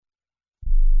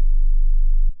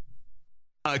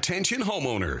Attention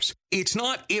homeowners. It's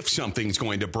not if something's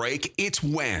going to break, it's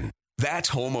when. That's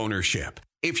home ownership.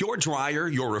 If your dryer,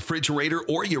 your refrigerator,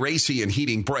 or your AC and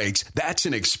heating breaks, that's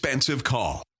an expensive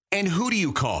call. And who do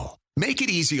you call? Make it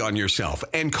easy on yourself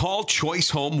and call Choice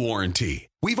Home Warranty.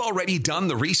 We've already done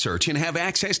the research and have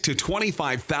access to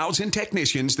 25,000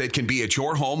 technicians that can be at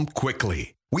your home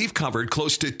quickly. We've covered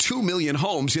close to 2 million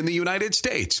homes in the United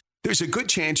States. There's a good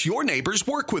chance your neighbors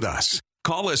work with us.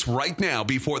 Call us right now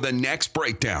before the next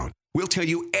breakdown. We'll tell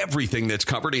you everything that's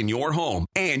covered in your home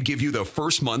and give you the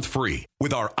first month free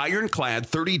with our ironclad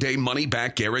 30-day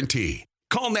money-back guarantee.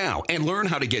 Call now and learn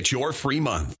how to get your free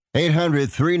month.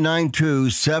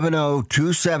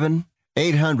 800-392-7027.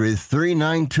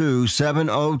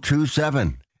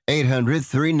 800-392-7027.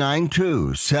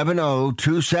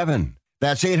 800-392-7027.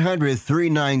 That's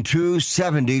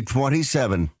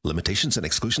 800-392-7027. Limitations and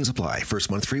exclusions apply.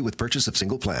 First month free with purchase of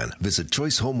single plan. Visit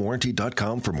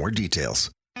choicehomewarranty.com for more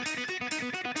details.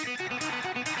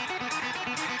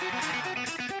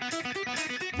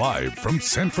 Live from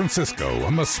San Francisco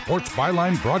on the Sports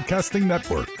Byline Broadcasting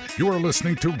Network, you are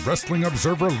listening to Wrestling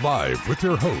Observer Live with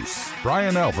your hosts,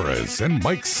 Bryan Alvarez and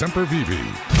Mike Sempervive.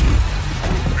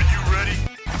 Are you ready?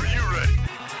 Are you ready?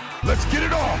 Let's get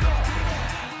it on!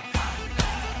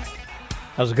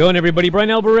 How's it going, everybody? Bryan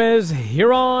Alvarez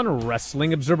here on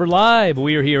Wrestling Observer Live.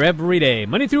 We are here every day,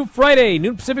 Monday through Friday,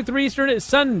 noon Pacific, 3 Eastern,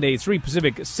 Sunday, 3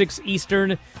 Pacific, 6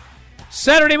 Eastern,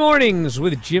 Saturday mornings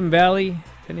with Jim Valley,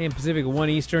 10 a.m. Pacific, 1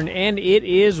 Eastern, and it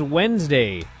is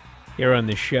Wednesday here on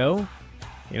the show.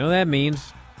 You know what that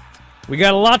means. We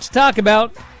got a lot to talk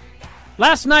about.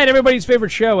 Last night, everybody's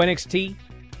favorite show, NXT.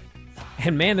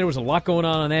 And man, there was a lot going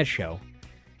on that show.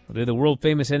 We'll do the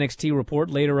world-famous NXT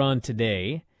report later on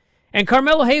today. And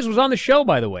Carmelo Hayes was on the show,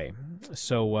 by the way.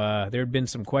 So there had been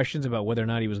some questions about whether or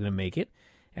not he was going to make it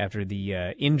after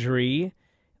the injury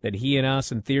that he and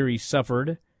Austin Theory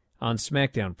suffered on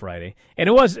SmackDown Friday. And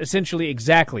it was essentially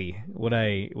exactly what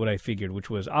I figured, which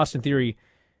was Austin Theory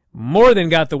more than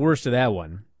got the worst of that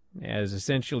one, as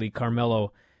essentially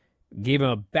Carmelo gave him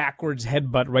a backwards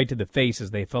headbutt right to the face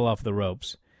as they fell off the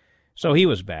ropes. So he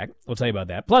was back. We'll tell you about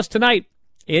that. Plus, tonight,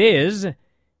 it is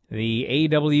the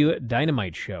AEW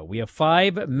Dynamite show. We have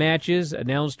 5 matches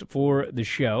announced for the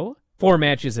show. 4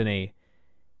 matches in a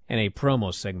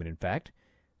promo segment, in fact.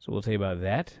 So we'll tell you about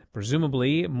that.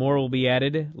 Presumably, more will be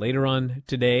added later on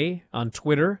today on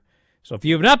Twitter. So if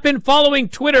you have not been following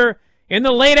Twitter in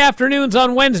the late afternoons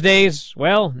on Wednesdays,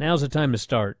 well, now's the time to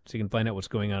start so you can find out what's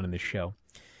going on in this show.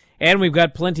 And we've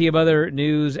got plenty of other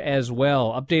news as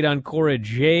well. Update on Cora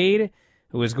Jade,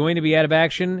 who is going to be out of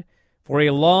action for a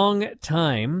long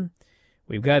time.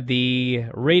 We've got the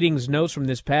ratings notes from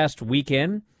this past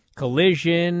weekend.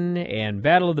 Collision and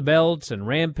Battle of the Belts and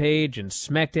Rampage and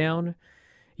SmackDown.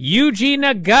 Yuji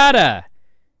Nagata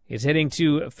is heading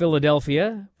to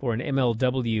Philadelphia for an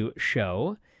MLW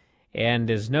show.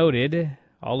 And as noted,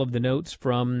 all of the notes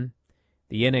from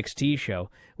the NXT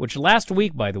show, which last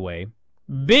week, by the way,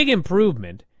 big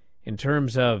improvement in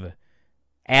terms of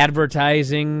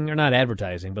advertising, or not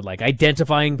advertising, but like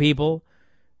identifying people,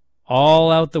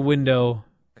 all out the window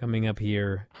coming up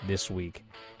here this week.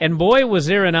 And boy, was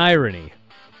there an irony.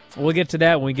 We'll get to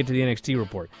that when we get to the NXT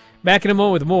report. Back in a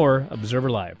moment with more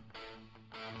Observer Live.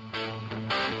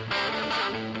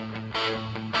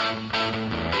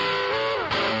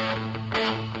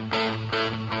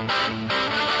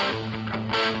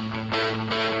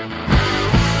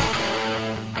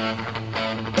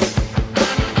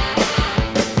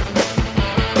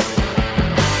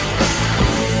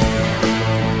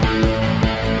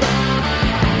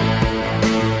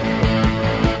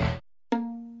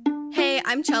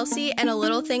 I'm Chelsea, and a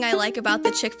little thing I like about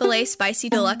the Chick-fil-A Spicy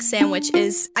Deluxe Sandwich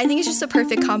is I think it's just a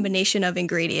perfect combination of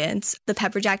ingredients. The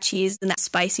pepper jack cheese and that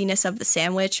spiciness of the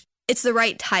sandwich. It's the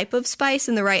right type of spice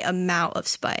and the right amount of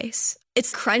spice.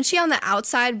 It's crunchy on the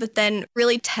outside, but then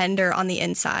really tender on the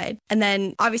inside. And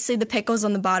then, obviously, the pickles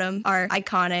on the bottom are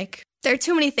iconic. There are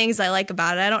too many things I like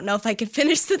about it. I don't know if I can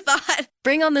finish the thought.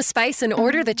 Bring on the spice and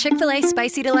order the Chick-fil-A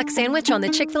Spicy Deluxe Sandwich on the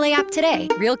Chick-fil-A app today.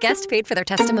 Real guest paid for their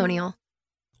testimonial.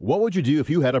 What would you do if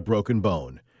you had a broken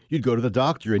bone? You'd go to the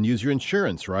doctor and use your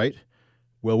insurance, right?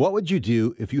 Well, what would you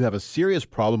do if you have a serious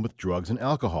problem with drugs and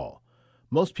alcohol?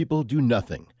 Most people do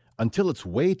nothing until it's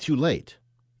way too late.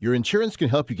 Your insurance can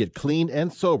help you get clean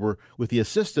and sober with the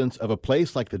assistance of a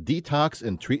place like the Detox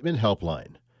and Treatment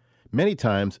Helpline. Many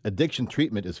times, addiction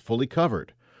treatment is fully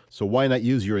covered, so why not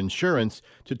use your insurance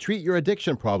to treat your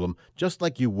addiction problem just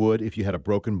like you would if you had a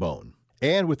broken bone?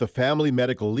 And with the Family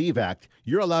Medical Leave Act,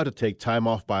 you're allowed to take time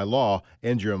off by law,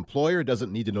 and your employer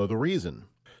doesn't need to know the reason.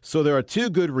 So there are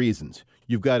 2 good reasons.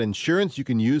 You've got insurance you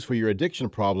can use for your addiction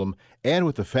problem, and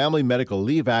with the Family Medical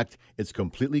Leave Act, it's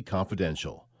completely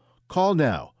confidential. Call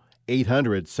now,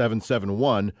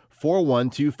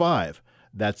 800-771-4125.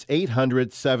 That's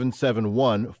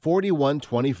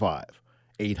 800-771-4125.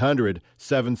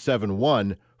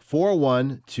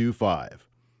 800-771-4125.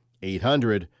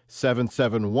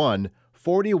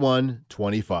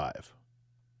 800-771-4125.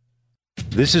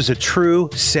 This is a true,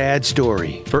 sad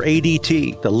story for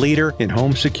ADT, the leader in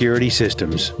home security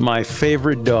systems. My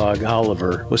favorite dog,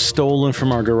 Oliver, was stolen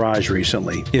from our garage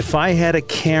recently. If I had a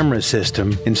camera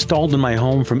system installed in my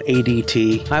home from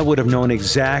ADT, I would have known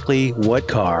exactly what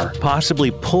car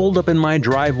possibly pulled up in my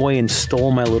driveway and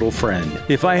stole my little friend.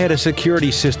 If I had a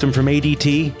security system from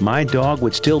ADT, my dog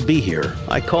would still be here.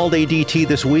 I called ADT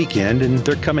this weekend, and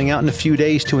they're coming out in a few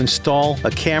days to install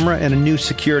a camera and a new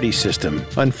security system.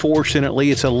 Unfortunately,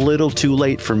 it's a little too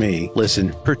late for me.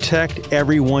 Listen, protect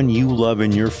everyone you love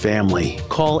in your family.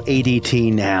 Call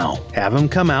ADT now. Have them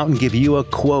come out and give you a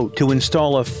quote to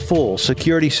install a full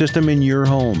security system in your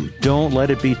home. Don't let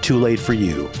it be too late for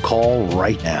you. Call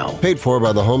right now. Paid for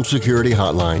by the Home Security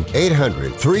Hotline.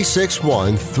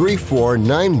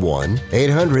 800-361-3491.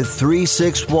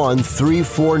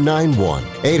 800-361-3491.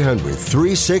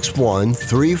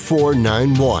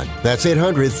 800-361-3491. That's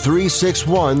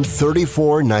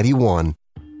 800-361-3491.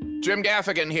 Jim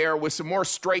Gaffigan here with some more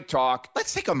Straight Talk.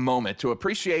 Let's take a moment to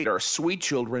appreciate our sweet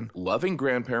children, loving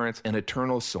grandparents, and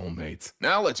eternal soulmates.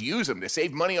 Now let's use them to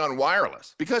save money on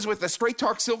wireless. Because with the Straight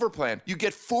Talk Silver Plan, you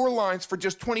get 4 lines for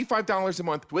just $25 a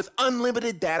month with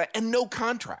unlimited data and no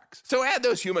contracts. So add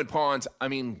those human pawns,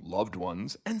 loved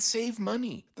ones, and save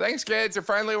money. Thanks, kids. They're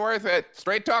finally worth it.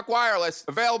 Straight Talk Wireless,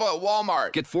 available at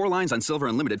Walmart. Get 4 lines on Silver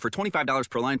Unlimited for $25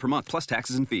 per line per month, plus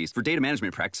taxes and fees. For data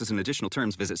management practices and additional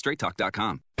terms, visit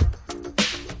straighttalk.com.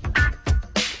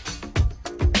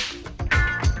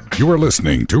 You are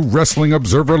listening to Wrestling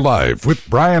Observer Live with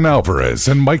Bryan Alvarez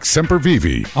and Mike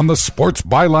Sempervive on the Sports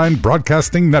Byline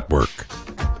Broadcasting Network.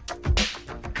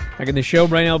 Back in the show,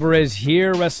 Bryan Alvarez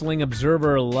here, Wrestling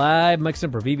Observer Live. Mike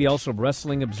Sempervive, also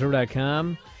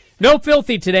WrestlingObserver.com. No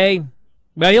Filthy today,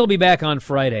 but he'll be back on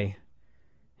Friday.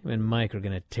 Him and Mike are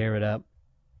going to tear it up.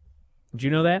 Did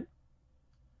you know that?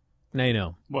 Now you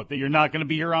know. What, that you're not going to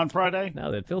be here on Friday?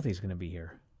 Now that Filthy's going to be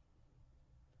here.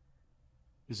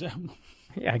 Is that...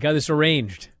 Yeah, I got this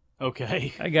arranged.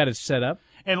 Okay. I got it set up.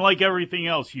 And like everything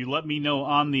else, you let me know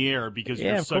on the air because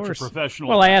you're such a professional.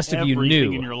 Well, I asked if you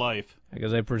knew in your life.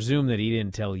 Because I presume that he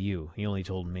didn't tell you. He only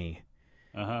told me.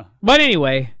 Uh-huh. But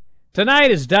anyway,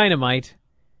 tonight is Dynamite,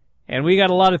 and we got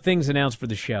a lot of things announced for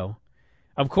the show.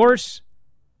 Of course,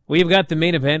 we've got the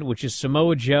main event, which is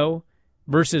Samoa Joe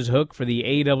versus Hook for the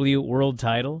AEW World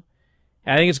Title.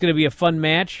 I think it's going to be a fun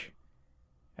match.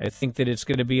 I think that it's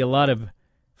going to be a lot of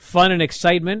fun and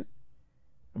excitement.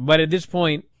 But at this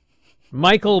point,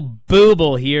 Michael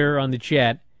Booble here on the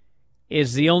chat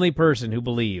is the only person who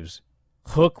believes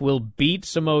Hook will beat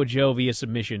Samoa Joe via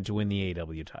submission to win the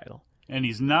AEW title. And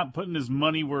he's not putting his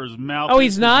money where his mouth is. Oh,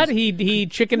 he's not? He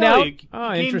chickened out? He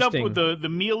Interesting. came up with the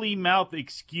mealy mouth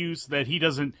excuse that he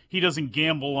doesn't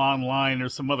gamble online or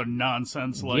some other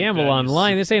nonsense like that. Gamble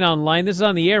online? This ain't online. This is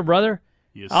on the air, brother.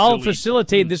 I'll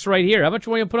facilitate this right here. How much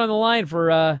will you put on the line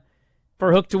for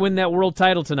Hook to win that world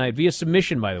title tonight via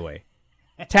submission, by the way?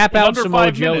 Tap out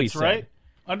Samoa Joe, he said. Right?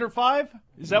 Under 5?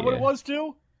 Is that what it was,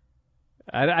 too?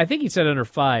 I think he said under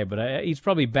 5, but he's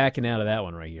probably backing out of that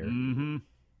one right here. Mm-hmm.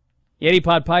 Yeti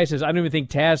Pod Pie says, I don't even think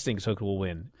Taz thinks Hook will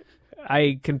win.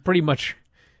 I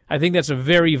think that's a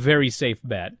very, very safe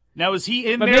bet. Now, is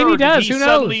he in but there? Maybe he does. Who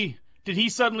knows? Did he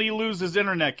suddenly lose his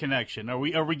internet connection? Are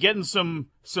we getting some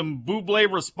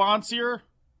Buble response here?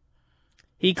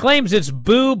 He claims it's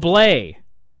Buble.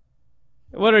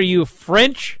 What are you,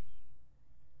 French?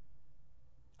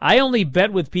 I only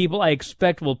bet with people I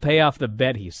expect will pay off the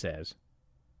bet, he says.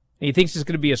 And he thinks it's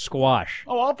going to be a squash.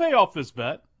 Oh, I'll pay off this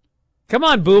bet. Come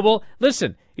on, Booble.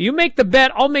 Listen, you make the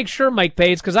bet, I'll make sure Mike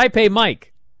pays because I pay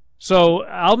Mike. So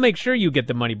I'll make sure you get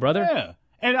the money, brother. Yeah.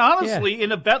 And honestly,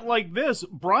 in a bet like this,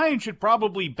 Bryan should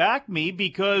probably back me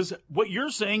because what you're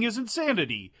saying is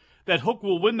insanity. That Hook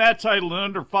will win that title in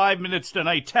under 5 minutes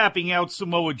tonight, tapping out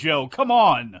Samoa Joe. Come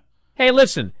on. Hey,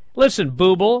 listen,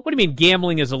 Booble. What do you mean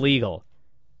gambling is illegal?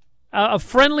 A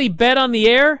friendly bet on the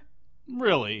air?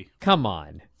 Really? Come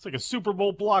on. It's like a Super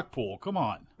Bowl block pool. Come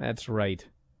on. That's right.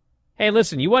 Hey,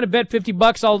 listen, you want to bet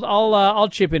 $50? I'll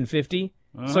chip in 50.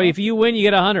 So if you win, you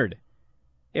get 100.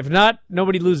 If not,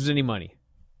 nobody loses any money.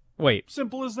 Wait.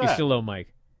 Simple as that. You still owe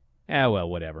Mike. Well,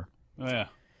 whatever. Oh, yeah.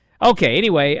 Okay,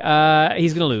 anyway,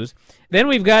 he's going to lose. Then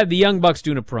we've got the Young Bucks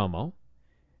doing a promo.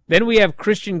 Then we have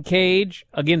Christian Cage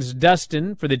against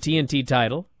Dustin for the TNT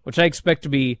title, which I expect to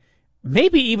be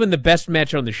maybe even the best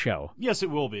match on the show. Yes, it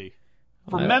will be.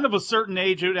 For men of a certain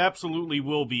age, it absolutely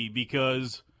will be,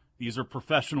 because these are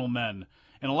professional men.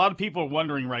 And a lot of people are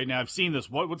wondering right now, I've seen this,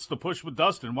 what's the push with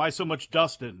Dustin? Why so much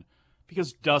Dustin?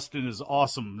 Because Dustin is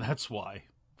awesome, that's why.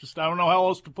 Just, I don't know how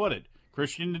else to put it.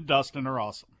 Christian and Dustin are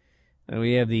awesome. And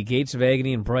we have the Gates of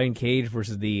Agony and Brian Cage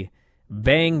versus the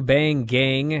Bang Bang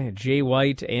Gang, Jay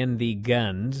White and the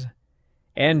Guns.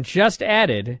 And just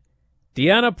added,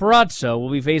 Deonna Purrazzo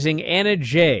will be facing Anna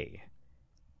Jay.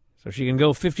 So she can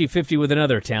go 50-50 with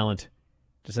another talent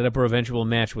to set up her eventual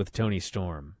match with Toni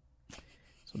Storm.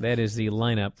 So that is the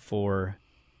lineup for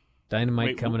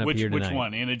Dynamite coming up here tonight. Which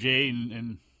one? Anna Jay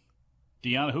and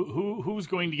Deonna? Who's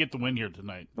going to get the win here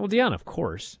tonight? Well, Deonna, of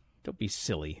course. Don't be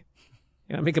silly.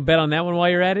 You want to make a bet on that one while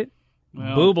you're at it?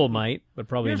 Well, Booble might, but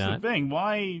probably here's not. Here's the thing.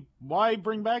 Why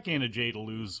bring back Anna Jay to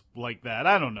lose like that?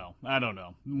 I don't know.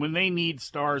 When they need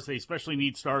stars, they especially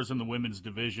need stars in the women's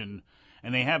division,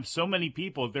 and they have so many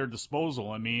people at their disposal.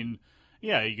 I mean,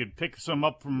 yeah, you could pick some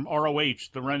up from ROH,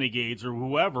 the Renegades, or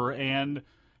whoever, and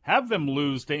have them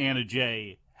lose to Anna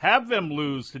Jay. Have them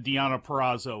lose to Deonna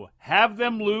Purrazzo. Have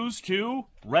them lose to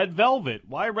Red Velvet.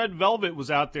 Why Red Velvet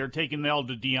was out there taking the L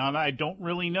to Deonna, I don't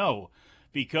really know.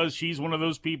 Because she's one of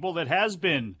those people that has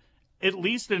been at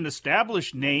least an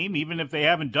established name, even if they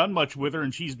haven't done much with her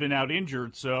and she's been out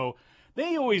injured. So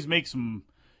they always make some...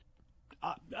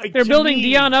 They're building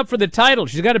Deonna up for the title.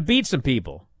 She's got to beat some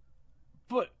people.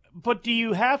 But do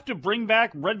you have to bring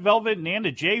back Red Velvet and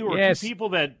Anna Jay, who are two people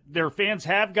that their fans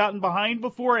have gotten behind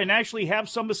before, and actually have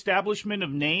some establishment of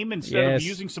name instead of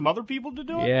using some other people to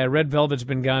do it? Yeah, Red Velvet's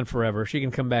been gone forever. She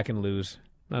can come back and lose.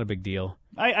 Not a big deal.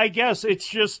 I guess it's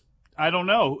just, I don't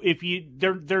know. If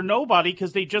they're nobody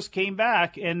because they just came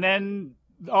back, and then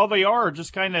all they are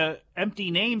just kind of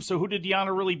empty names. So who did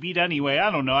Deonna really beat anyway?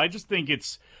 I don't know. I just think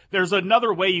there's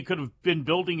another way you could have been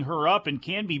building her up and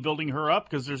can be building her up,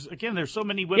 because there's so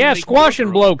many women. Yeah,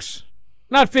 squashing blokes.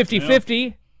 Not 50-50.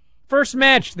 Yeah. First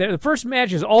match. The first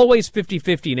match is always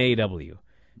 50-50 in AEW.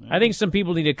 Yeah. I think some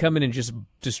people need to come in and just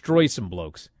destroy some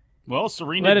blokes. Well,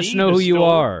 Serena Let Deeb us know who you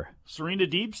are. Serena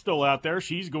Deeb's still out there.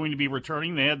 She's going to be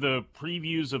returning. They had the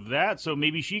previews of that, so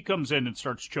maybe she comes in and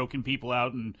starts choking people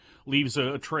out and leaves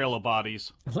a trail of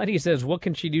bodies. Letty says, what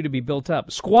can she do to be built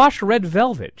up? Squash Red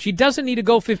Velvet. She doesn't need to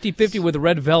go 50-50 with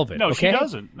Red Velvet. No, okay? She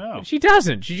doesn't. No, she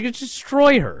doesn't. She can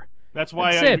destroy her. That's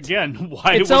why, why it's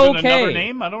it wasn't another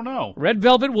name, I don't know. Red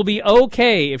Velvet will be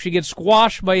okay if she gets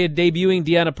squashed by a debuting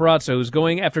Deonna Purrazzo who's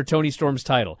going after Toni Storm's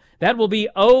title. That will be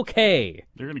okay.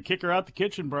 They're going to kick her out the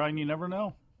kitchen, Brian. You never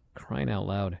know. Crying out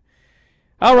loud.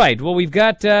 All right, well, we've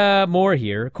got more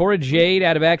here. Cora Jade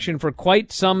out of action for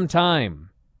quite some time.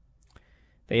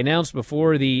 They announced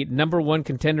before the #1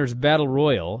 Contenders Battle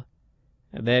Royal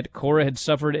that Cora had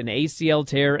suffered an ACL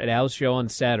tear at House Show on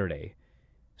Saturday.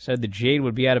 Said that Jade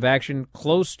would be out of action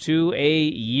close to a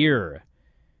year.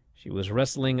 She was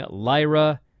wrestling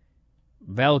Lyra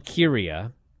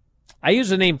Valkyria. I use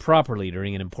the name properly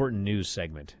during an important news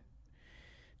segment.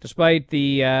 Despite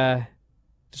that,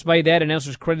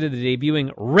 announcers credited the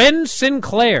debuting Ren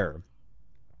Sinclair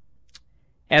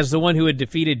as the one who had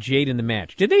defeated Jade in the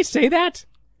match. Did they say that?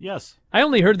 Yes. I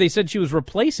only heard they said she was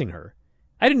replacing her.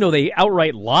 I didn't know they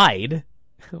outright lied.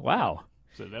 Wow.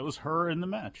 So that was her in the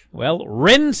match. Well,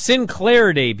 Ren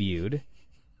Sinclair debuted.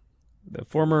 The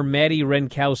former Maddie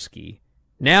Renkowski.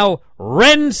 Now,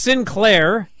 Ren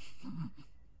Sinclair.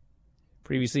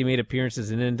 Previously made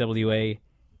appearances in NWA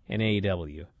and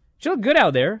AEW. She looked good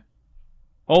out there.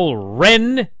 Old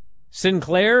Ren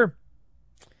Sinclair.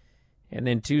 And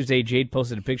then Tuesday, Jade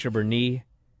posted a picture of her knee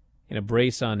in a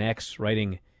brace on X,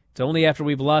 writing, "It's only after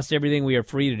we've lost everything we are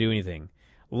free to do anything."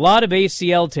 A lot of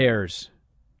ACL tears.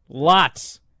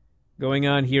 Lots going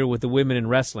on here with the women in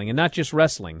wrestling, and not just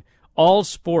wrestling, all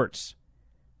sports.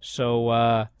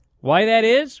 So why that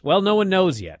is? Well, no one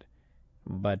knows yet.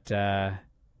 But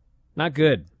not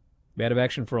good. Bad of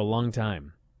action for a long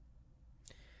time.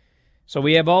 So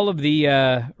we have all of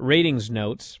the ratings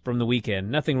notes from the weekend.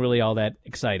 Nothing really all that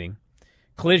exciting.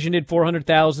 Collision did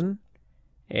 400,000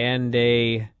 and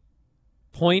a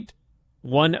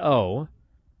 .10,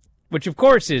 which of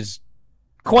course is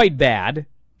quite bad.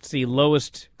 It's the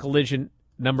lowest Collision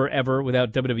number ever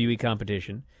without WWE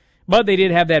competition. But they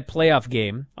did have that playoff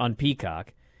game on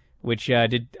Peacock, which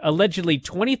did allegedly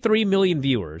 23 million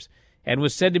viewers and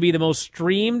was said to be the most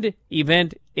streamed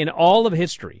event in all of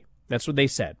history. That's what they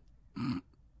said.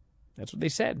 That's what they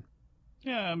said.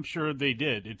 Yeah, I'm sure they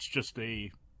did. It's just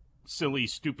a silly,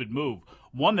 stupid move.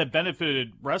 One that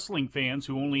benefited wrestling fans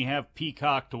who only have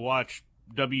Peacock to watch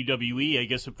WWE. I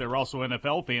guess if they're also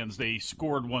NFL fans, they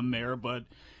scored one there, but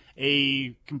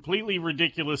a completely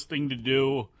ridiculous thing to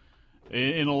do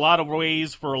in a lot of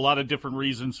ways for a lot of different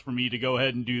reasons for me to go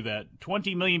ahead and do that.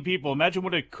 20 million people. Imagine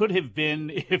what it could have been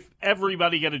if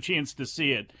everybody got a chance to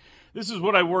see it. This is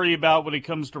what I worry about when it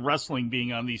comes to wrestling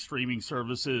being on these streaming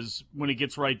services when it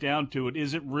gets right down to it.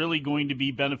 Is it really going to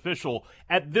be beneficial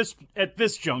at this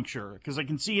juncture? Because I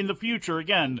can see in the future,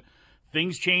 again,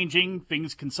 things changing,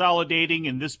 things consolidating,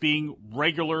 and this being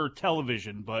regular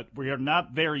television. But we are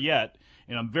not there yet.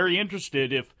 And I'm very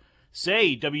interested if,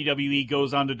 say, WWE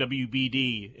goes on to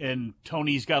WBD and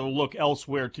Tony's got to look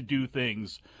elsewhere to do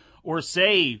things. Or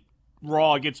say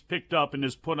Raw gets picked up and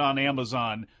is put on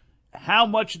Amazon. How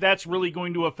much that's really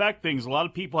going to affect things. A lot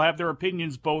of people have their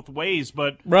opinions both ways,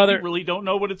 but we really don't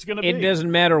know what it's going to be. It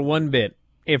doesn't matter one bit.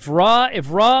 If Raw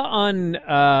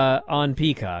on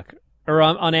Peacock or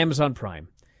on Amazon Prime,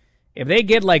 if they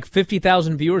get like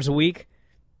 50,000 viewers a week,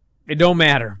 it don't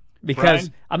matter. Because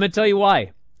Brian? I'm going to tell you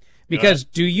why. Because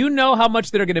do you know how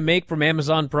much they're going to make from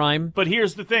Amazon Prime? But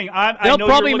here's the thing. They'll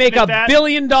probably make $1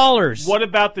 billion. What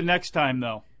about the next time,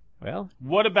 though? Well,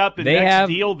 what about the next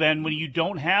deal then when you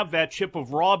don't have that chip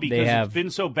of Raw because it's been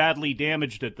so badly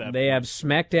damaged at them? They have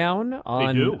SmackDown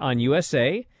on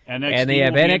USA, NXT and they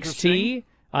have NXT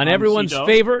on everyone's C-Dub.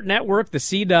 favorite network, the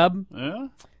C-Dub. Yeah.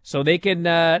 So they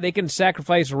can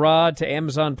sacrifice Raw to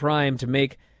Amazon Prime to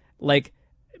make it's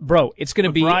going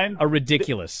to be Brian, a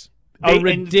ridiculous amount of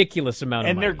money.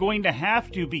 And they're going to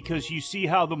have to, because you see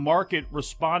how the market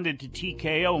responded to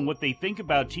TKO and what they think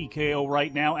about TKO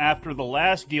right now after the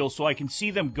last deal. So I can see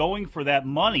them going for that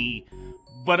money.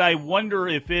 But I wonder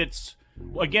if it's,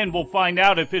 again, we'll find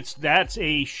out if that's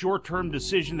a short-term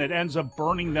decision that ends up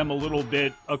burning them a little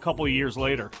bit a couple of years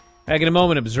later. Back in a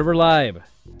moment, Observer Live.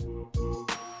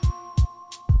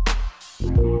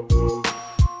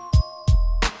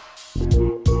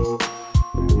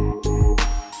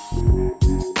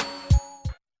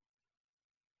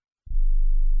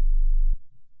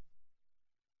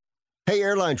 Hey,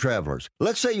 airline travelers,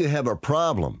 let's say you have a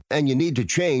problem and you need to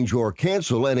change or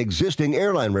cancel an existing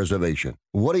airline reservation.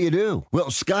 What do? Well,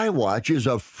 Skywatch is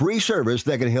a free service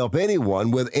that can help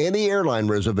anyone with any airline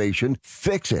reservation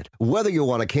fix it. Whether you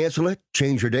want to cancel it,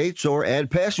 change your dates, or add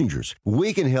passengers,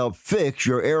 we can help fix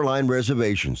your airline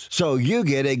reservations so you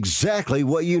get exactly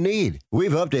what you need.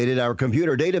 We've updated our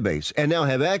computer database and now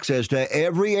have access to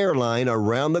every airline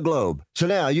around the globe. So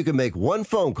now you can make one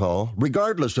phone call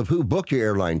regardless of who booked your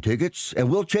airline tickets,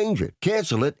 and we'll change it,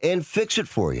 cancel it, and fix it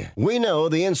for you. We know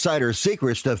the insider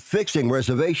secrets to fixing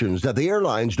reservations that the airlines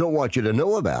don't want you to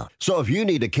know about. So if you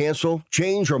need to cancel,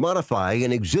 change, or modify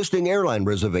an existing airline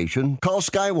reservation, call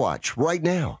Skywatch right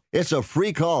now. It's a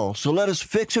free call, so let us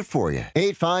fix it for you.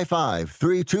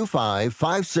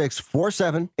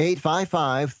 855-325-5647.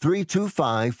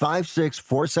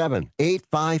 855-325-5647.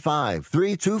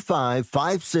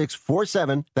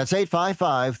 855-325-5647. That's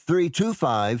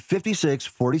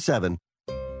 855-325-5647.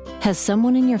 Has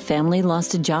someone in your family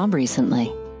lost a job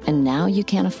recently, and now you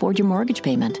can't afford your mortgage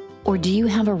payment? Or do you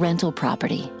have a rental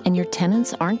property and your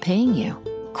tenants aren't paying you?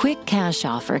 Quick Cash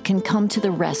Offer can come to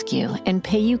the rescue and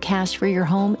pay you cash for your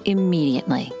home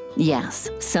immediately. Yes,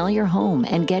 sell your home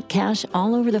and get cash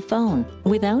all over the phone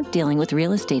without dealing with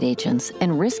real estate agents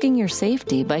and risking your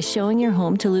safety by showing your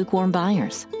home to lukewarm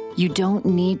buyers. You don't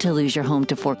need to lose your home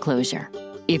to foreclosure.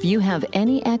 If you have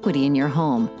any equity in your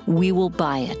home, we will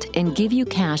buy it and give you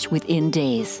cash within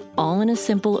days, all in a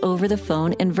simple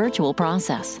over-the-phone and virtual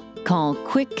process. Call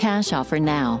Quick Cash Offer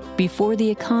now before the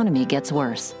economy gets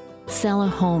worse. Sell a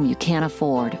home you can't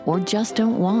afford or just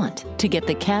don't want to get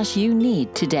the cash you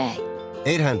need today.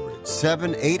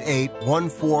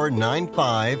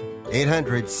 800-788-1495.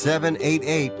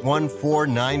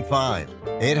 800-788-1495.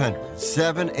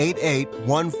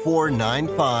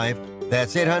 800-788-1495.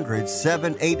 That's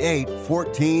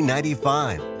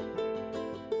 800-788-1495.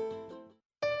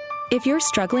 If you're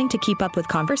struggling to keep up with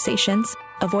conversations,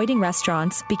 avoiding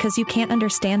restaurants because you can't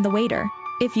understand the waiter,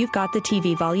 if you've got the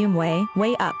TV volume way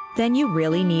up, then you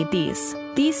really need these.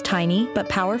 These tiny but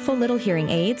powerful little hearing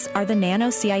aids are the Nano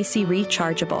CIC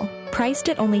Rechargeable, priced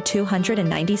at only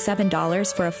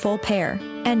 $297 for a full pair.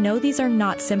 And no, these are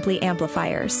not simply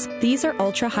amplifiers. These are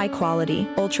ultra high quality,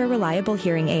 ultra reliable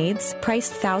hearing aids,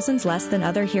 priced thousands less than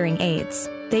other hearing aids.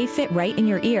 They fit right in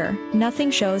your ear,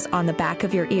 nothing shows on the back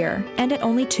of your ear, and at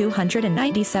only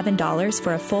 $297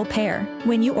 for a full pair.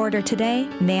 When you order today,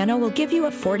 Nano will give you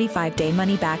a 45-day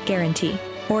money-back guarantee.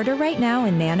 Order right now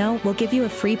and Nano will give you a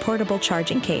free portable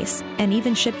charging case and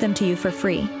even ship them to you for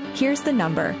free. Here's the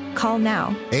number. Call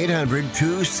now.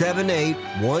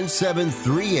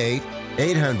 800-278-1738.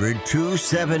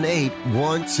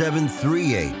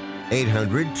 800-278-1738.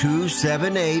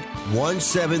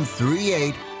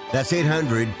 800-278-1738. That's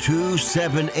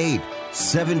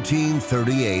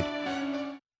 800-278-1738.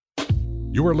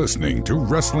 You are listening to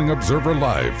Wrestling Observer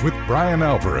Live with Bryan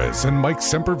Alvarez and Mike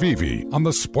Sempervive on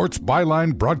the Sports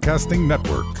Byline Broadcasting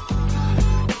Network.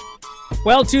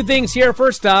 Well, two things here.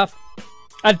 First off,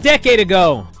 a decade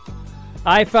ago,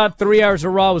 I thought 3 hours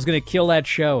of Raw was going to kill that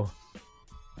show.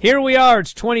 Here we are.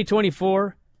 It's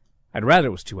 2024. I'd rather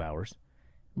it was 2 hours.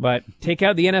 But take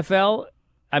out the NFL.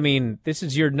 I mean, this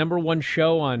is your number one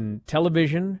show on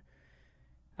television.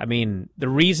 I mean, the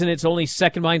reason it's only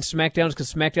second behind SmackDown is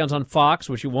because SmackDown's on Fox,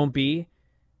 which it won't be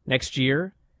next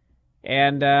year.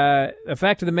 And the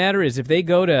fact of the matter is, if they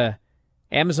go to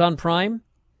Amazon Prime,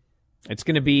 it's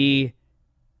going to be,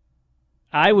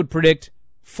 I would predict,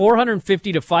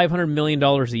 $450 to $500 million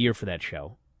a year for that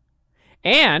show.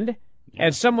 And,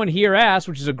 as someone here asked,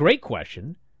 which is a great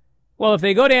question, well, if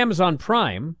they go to Amazon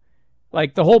Prime,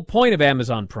 like the whole point of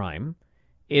Amazon Prime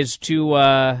is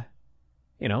to,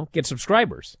 get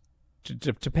subscribers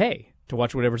to pay to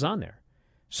watch whatever's on there.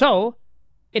 So,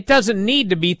 it doesn't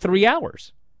need to be 3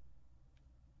 hours.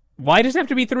 Why does it have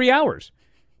to be 3 hours?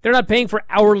 They're not paying for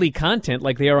hourly content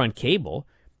like they are on cable.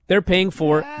 They're paying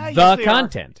for the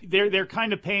content. They're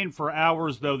kind of paying for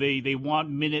hours, though. They want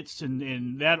minutes,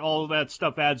 and that all of that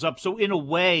stuff adds up. So, in a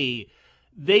way,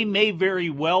 they may very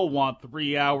well want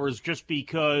 3 hours just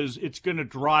because it's going to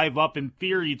drive up, in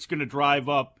theory, it's going to drive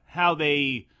up how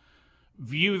they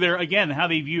view their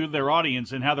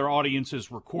audience and how their audience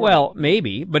is recorded. Well,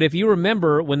 maybe, but if you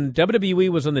remember when WWE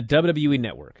was on the WWE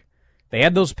Network, they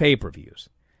had those pay-per-views,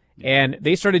 and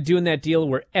they started doing that deal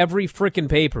where every frickin'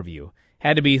 pay-per-view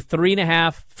had to be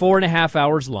 3.5, 4.5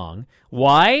 hours long.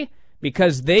 Why?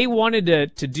 Because they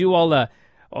wanted to do all the,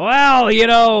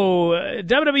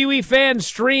 WWE fans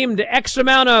streamed X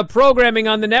amount of programming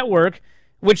on the network,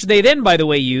 which they then, by the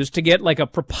way, used to get like a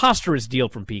preposterous deal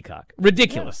from Peacock.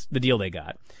 Ridiculous, the deal they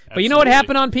got. Absolutely. But you know what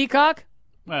happened on Peacock?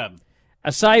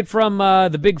 Aside from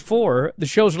the Big Four, the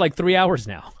shows are like 3 hours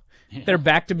now. Yeah. They're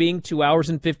back to being 2 hours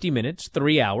and 50 minutes,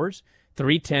 3 hours,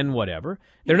 3:10, whatever.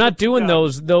 They're not doing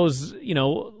those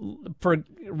for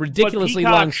ridiculously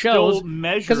long shows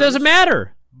because it doesn't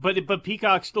matter. But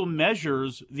Peacock still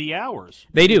measures the hours.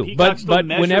 They do, but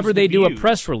whenever they do a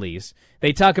press release,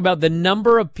 they talk about the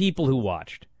number of people who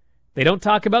watched. They don't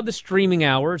talk about the streaming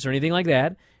hours or anything like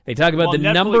that. They talk about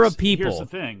Netflix, number of people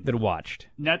that watched.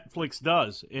 Netflix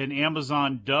does, and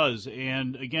Amazon does,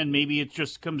 and again, maybe it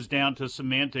just comes down to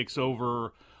semantics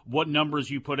over what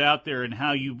numbers you put out there and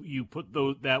how you put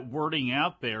that wording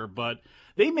out there, but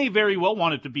they may very well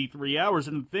want it to be 3 hours,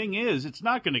 and the thing is, it's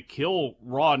not going to kill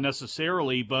Raw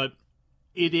necessarily, but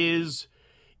it's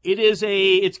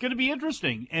going to be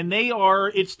interesting, and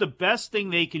it's the best thing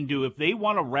they can do if they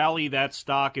want to rally that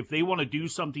stock, if they want to do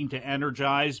something to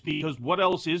energize, because what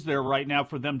else is there right now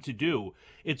for them to do?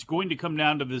 It's going to come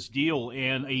down to this deal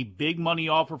and a big money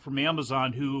offer from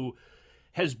Amazon, who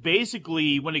has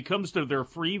basically, when it comes to their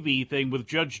freebie thing with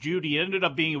Judge Judy, it ended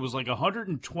up being, it was like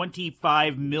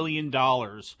 $125 million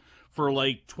for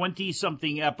like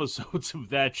 20-something episodes of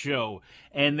that show.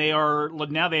 And they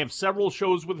have several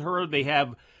shows with her. They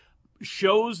have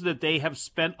shows that they have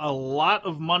spent a lot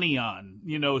of money on,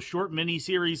 short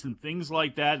miniseries and things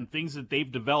like that, and things that they've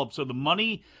developed. So from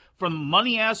the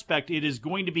money aspect, it is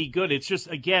going to be good. It's just,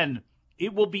 again,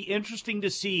 it will be interesting to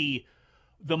see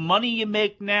the money you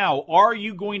make now. Are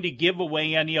you going to give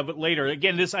away any of it later?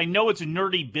 Again, I know it's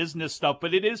nerdy business stuff,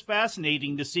 but it is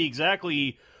fascinating to see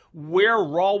exactly where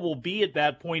Raw will be at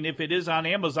that point if it is on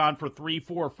Amazon for 3,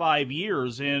 4, 5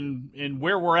 years, and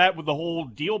where we're at with the whole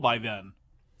deal by then.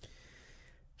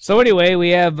 So anyway, we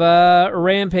have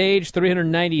Rampage,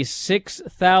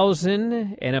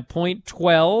 396,000 and a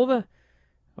 .12,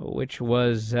 which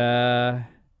was going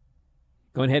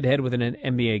head-to-head with an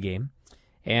NBA game.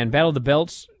 And Battle of the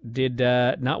Belts did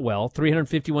not well,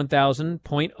 351,000,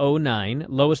 .09,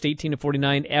 lowest 18 to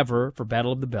 49 ever for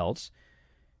Battle of the Belts,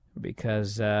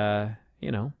 because, belts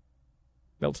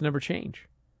never change.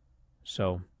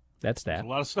 So that's that. There's a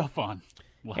lot of stuff on.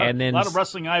 A lot of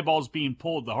wrestling eyeballs being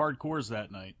pulled, the hardcores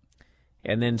that night.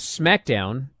 And then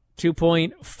SmackDown,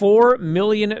 2.4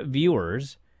 million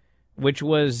viewers, which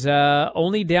was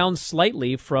only down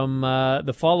slightly from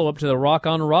the follow-up to the Rock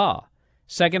on Raw.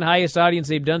 Second highest audience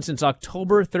they've done since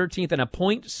October 13th, and a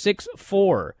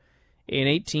 .64 in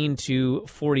 18 to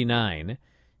 49.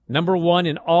 Number one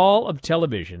in all of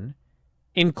television,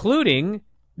 including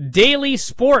daily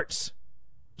sports.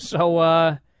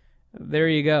 So there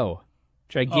you go.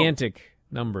 Gigantic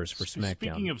numbers for SmackDown.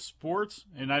 Speaking of sports,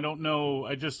 and I don't know,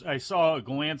 I saw a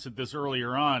glance at this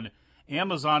earlier on.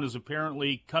 Amazon is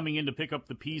apparently coming in to pick up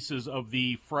the pieces of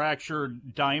the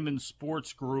fractured Diamond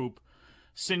Sports Group,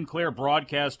 Sinclair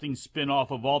Broadcasting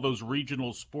spinoff of all those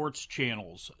regional sports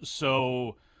channels.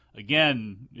 So,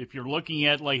 again, if you're looking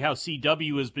at like how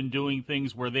CW has been doing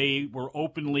things where they were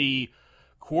openly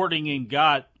courting and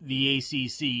got the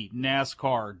ACC,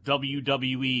 NASCAR,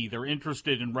 WWE, they're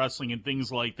interested in wrestling and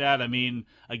things like that. I mean,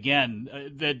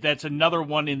 again, that's another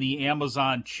one in the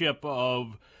Amazon chip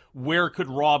of where could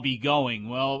Raw be going?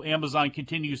 Well, Amazon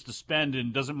continues to spend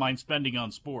and doesn't mind spending on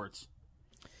sports.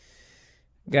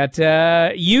 Got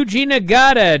Yuji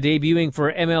Nagata debuting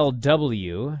for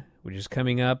MLW, which is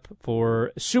coming up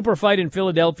for Super Fight in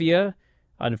Philadelphia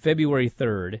on February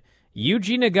 3rd.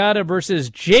 Yuji Nagata versus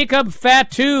Jacob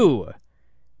Fatu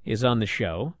is on the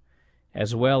show,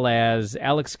 as well as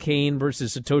Alex Kane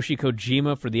versus Satoshi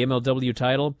Kojima for the MLW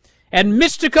title, and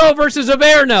Mystico versus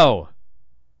Averno.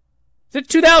 Is it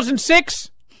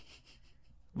 2006?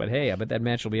 But hey, I bet that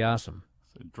match will be awesome.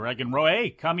 Dragon Row.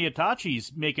 Hey,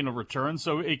 Kamiyatachi's making a return,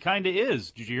 so it kind of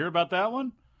is. Did you hear about that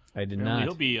one? I did not.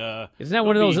 He'll be. Isn't that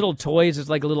one of those little toys? It's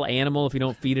like a little animal. If you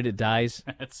don't feed it, it dies.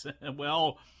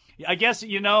 Well, I guess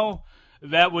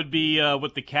that would be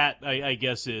what the cat. I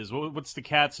guess is. What's the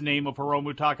cat's name of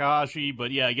Hiromu Takahashi?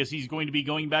 But yeah, I guess he's going to be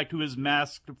going back to his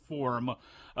masked form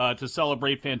to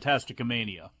celebrate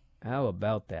Fantasticamania. How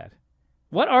about that?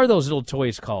 What are those little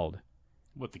toys called?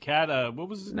 What, the cat, what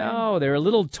was his name? No, they're a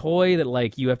little toy that,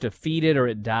 like, you have to feed it or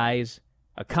it dies.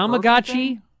 A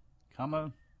Kamagotchi?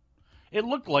 It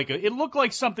looked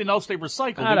like something else they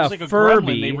recycled. Not it was a like a Furby.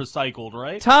 gremlin they recycled,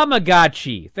 right?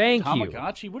 Tamagotchi. Thank you.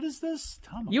 Tamagotchi? What is this?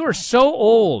 Tamagotchi. You are so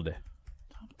old.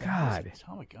 God.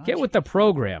 Get with the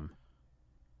program.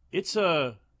 It's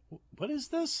what is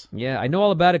this? Yeah, I know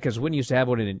all about it because Whitney used to have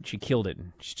one and she killed it.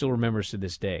 And she still remembers to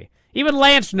this day. Even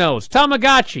Lance knows.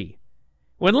 Tamagotchi.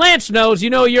 When Lance knows, you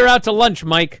know you're out to lunch,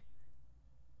 Mike.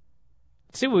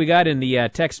 Let's see what we got in the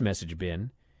text message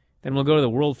bin. Then we'll go to the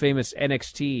world-famous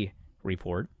NXT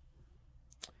report.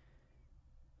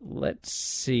 Let's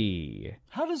see.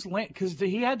 How does Lance... Because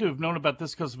he had to have known about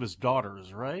this because of his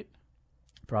daughters, right?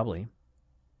 Probably.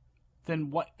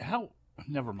 Then what... How...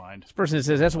 Never mind. This person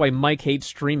says that's why Mike hates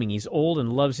streaming. He's old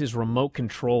and loves his remote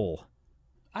control.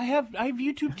 I have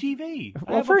YouTube TV.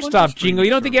 Well, first off, Jingo, you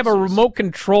don't think you have a remote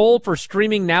control for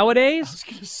streaming nowadays? I was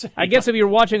going to say. I guess if you're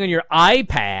watching on your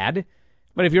iPad,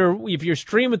 but if you're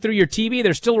streaming through your TV,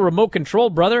 there's still a remote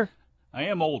control, brother. I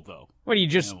am old, though. What, do you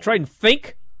just try and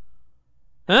think?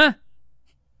 Huh?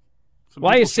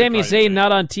 Why is Sami Zayn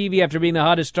not on TV after being the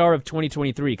hottest star of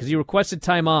 2023? Because he requested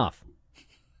time off.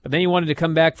 But then he wanted to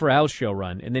come back for a house show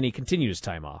run, and then he continued his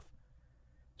time off.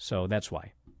 So that's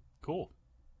why. Cool.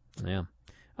 Yeah.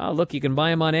 Oh, look, you can buy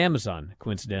them on Amazon,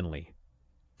 coincidentally.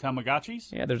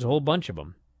 Tamagotchis? Yeah, there's a whole bunch of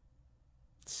them.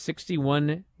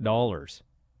 $61.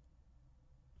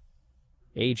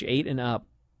 Age 8 and up.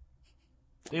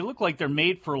 They look like they're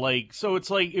made for, like... So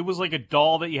it's like... It was like a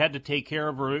doll that you had to take care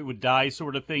of or it would die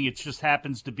sort of thing. It just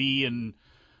happens to be in,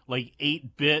 like,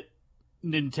 8-bit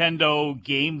Nintendo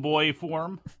Game Boy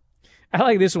form. I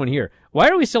like this one here. Why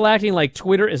are we still acting like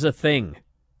Twitter is a thing?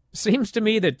 Seems to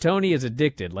me that Tony is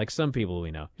addicted, like some people we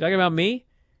know. You talking about me?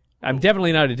 I'm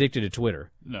definitely not addicted to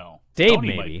Twitter. No. Dave Tony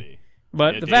maybe. might be.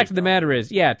 But Yeah, the Dave fact of the matter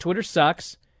is, yeah, Twitter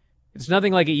sucks. It's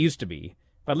nothing like it used to be.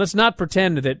 But let's not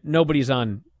pretend that nobody's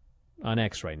on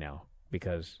X right now,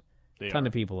 because a ton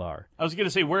of people are. I was going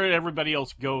to say, where did everybody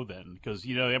else go then? Because,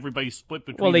 everybody's split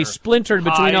between... Well, they splintered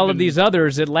between all of these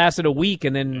others. It lasted a week,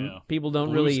 and then people don't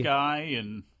Blue really... Sky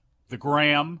and the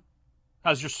Gram.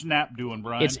 How's your Snap doing,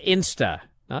 Brian? It's Insta,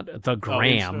 not the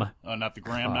Gram. Oh, not the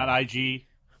Gram, not IG.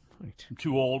 I'm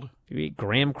too old. Do you eat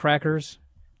graham crackers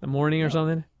in the morning or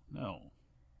something? No.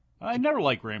 I never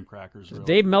like graham crackers, really.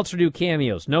 Dave Meltzer do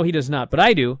cameos. No, he does not. But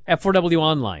I do. F4W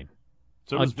Online.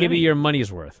 So I'll does give you Vinny. your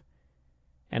money's worth.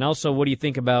 And also, what do you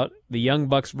think about the Young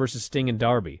Bucks versus Sting and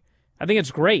Darby? I think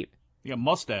it's great. You got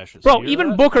mustaches. Bro, You hear even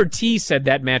that? Booker T said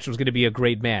that match was going to be a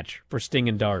great match for Sting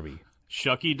and Darby.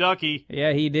 Shucky Ducky.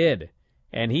 Yeah, he did.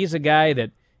 And he's a guy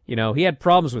that, he had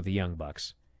problems with the Young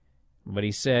Bucks. But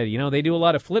he said, they do a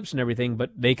lot of flips and everything,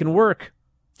 but they can work.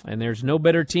 And there's no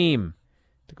better team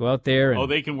to go out there and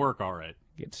they can work all right.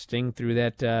 get Sting through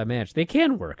that match. They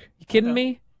can work. You kidding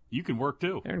me? You can work,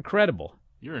 too. They're incredible.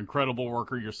 You're an incredible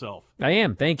worker yourself. I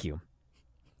am. Thank you.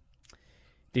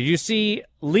 Did you see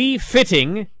Lee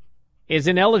Fitting is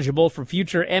ineligible for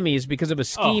future Emmys because of a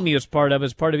scheme he was part of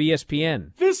as part of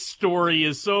ESPN? This story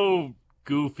is so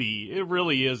goofy. It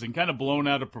really is, and kind of blown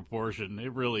out of proportion.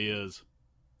 It really is.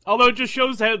 Although it just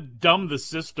shows how dumb the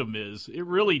system is. It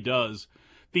really does.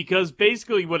 Because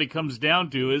basically what it comes down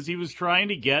to is he was trying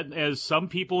to get, as some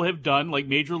people have done, like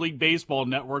Major League Baseball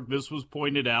Network, this was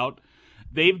pointed out,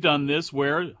 they've done this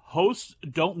where hosts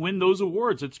don't win those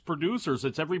awards. It's producers.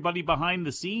 It's everybody behind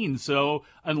the scenes. So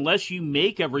unless you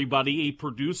make everybody a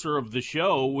producer of the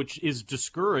show, which is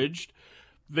discouraged,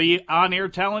 the on-air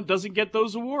talent doesn't get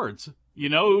those awards. You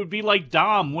know, it would be like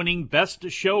Dom winning best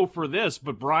show for this,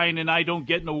 but Bryan and I don't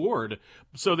get an award.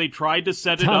 So they tried to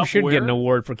set it up Dom should where... get an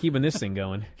award for keeping this thing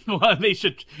going. Well, they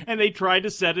should, and they tried to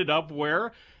set it up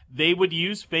where they would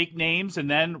use fake names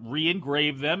and then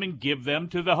re-engrave them and give them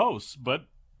to the hosts. But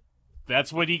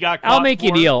that's what he got caught I'll make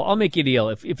you a for. deal. I'll make you a deal.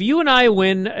 If you and I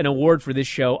win an award for this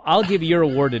show, I'll give your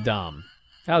award to Dom.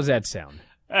 How's that sound?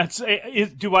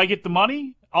 Do I get the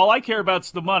money? All I care about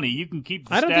is the money. You can keep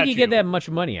the I don't think you statue. get that much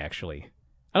money, actually.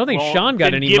 I don't think Well, Sean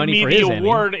got then any money for his give me the Emmy.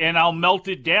 award, and I'll melt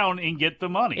it down and get the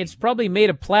money. It's probably made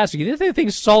of plastic. You think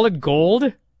thing's solid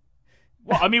gold?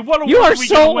 Well, I mean, what You award are we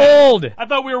so gonna win? old. I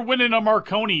thought we were winning a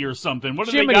Marconi or something. What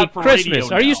do Jiminy they got for Christmas.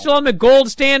 radio Are you now? still on the gold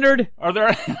standard? Are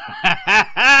there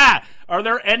are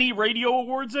there any radio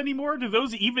awards anymore? Do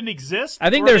those even exist? I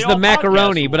think Or are there's they the all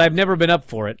macaroni, podcast but I've never been up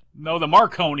for it. No, the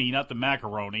Marconi, not the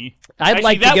macaroni. I'd Actually,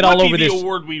 like to that get would all be over the this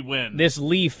award we win. This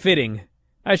Lee Fitting.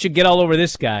 I should get all over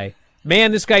this guy.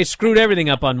 Man, this guy screwed everything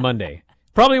up on Monday.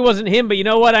 Probably wasn't him, but you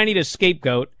know what? I need a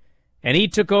scapegoat. And he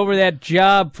took over that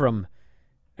job from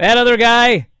that other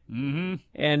guy. Mm-hmm.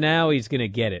 And now he's going to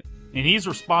get it. And he's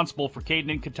responsible for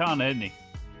Caden and Katana, isn't he?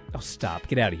 Oh, stop.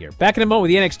 Get out of here. Back in a moment with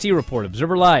the NXT Report.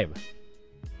 Observer Live.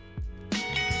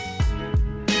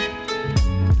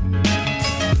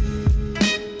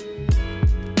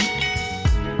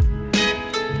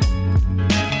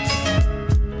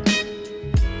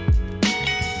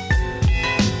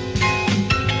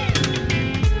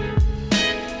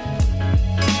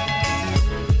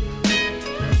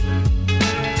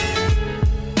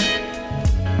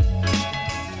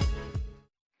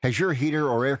 Has your heater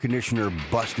or air conditioner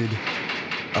busted?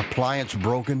 Appliance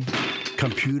broken?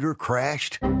 Computer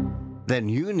crashed? Then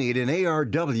you need an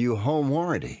ARW home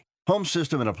warranty. Home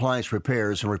system and appliance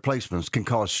repairs and replacements can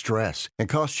cause stress and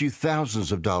cost you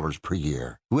thousands of dollars per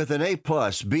year. With an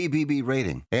A-plus BBB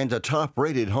rating and a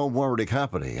top-rated home warranty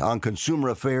company on Consumer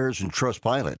Affairs and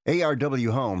Trustpilot,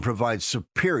 ARW Home provides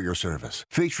superior service,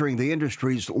 featuring the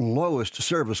industry's lowest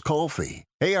service call fee.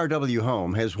 ARW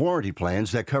Home has warranty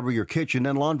plans that cover your kitchen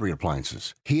and laundry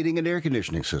appliances, heating and air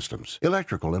conditioning systems,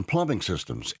 electrical and plumbing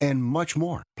systems, and much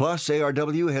more. Plus,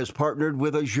 ARW has partnered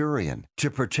with Azurian to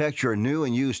protect your new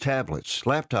and used tablets,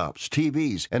 laptops,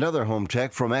 TVs, and other home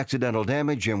tech from accidental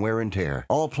damage and wear and tear.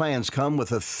 All plans come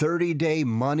with a 30-day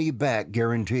money-back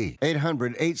guarantee.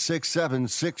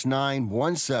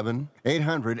 800-867-6917.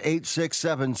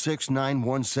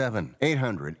 800-867-6917.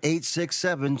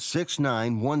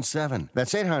 800-867-6917.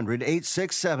 That's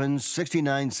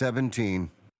 800-867-6917.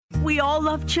 We all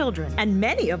love children, and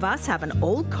many of us have an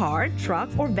old car, truck,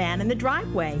 or van in the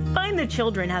driveway. Find the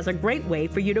Children has a great way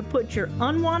for you to put your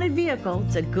unwanted vehicle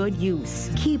to good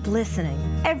use. Keep listening.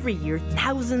 Every year,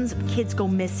 thousands of kids go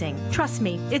missing. Trust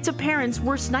me, it's a parent's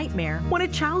worst nightmare. When a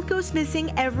child goes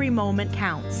missing, every moment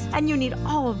counts, and you need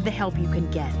all of the help you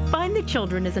can get. Find the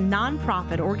Children is a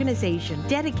non-profit organization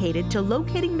dedicated to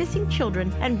locating missing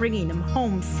children and bringing them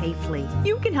home safely.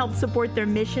 You can help support their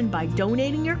mission by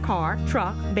donating your car,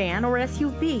 truck, van, or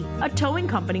SUV. A towing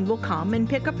company will come and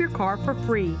pick up your car for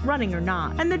free, running or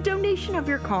not, and the donation of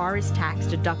your car is tax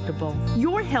deductible.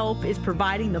 Your help is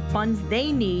providing the funds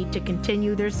they need to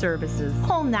continue their services.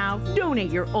 Call now,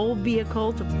 donate your old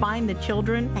vehicle to Find the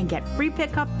Children, and get free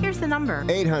pickup. Here's the number: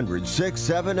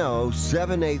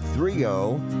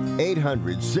 800-670-7830.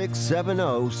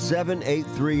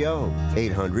 800-670-7830.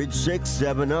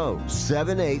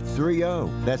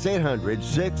 800-670-7830. That's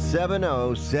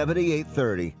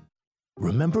 800-670-7830.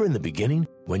 Remember in the beginning,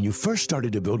 when you first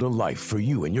started to build a life for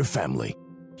you and your family,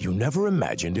 you never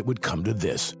imagined it would come to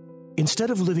this.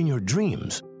 Instead of living your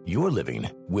dreams, you're living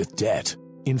with debt.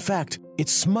 In fact,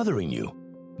 it's smothering you.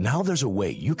 Now there's a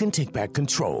way you can take back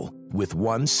control with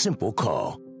one simple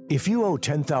call. If you owe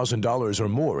 $10,000 or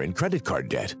more in credit card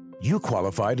debt, you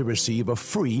qualify to receive a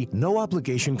free,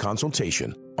 no-obligation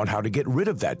consultation on how to get rid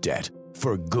of that debt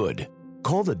for good.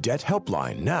 Call the Debt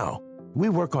Helpline now. We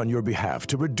work on your behalf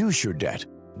to reduce your debt.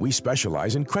 We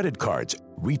specialize in credit cards,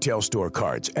 retail store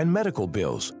cards, and medical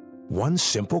bills. One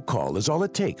simple call is all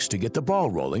it takes to get the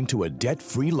ball rolling to a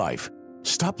debt-free life.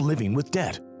 Stop living with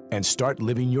debt and start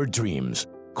living your dreams.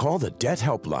 Call the Debt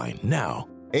Helpline now.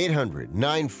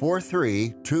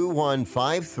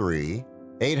 800-943-2153.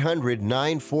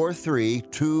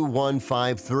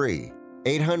 800-943-2153.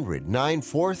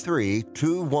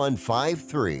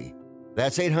 800-943-2153.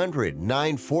 That's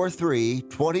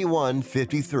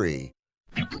 800-943-2153.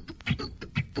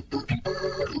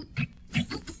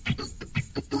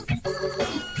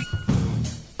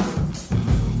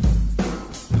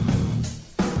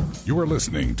 You are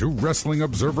listening to Wrestling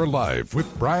Observer Live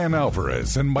with Bryan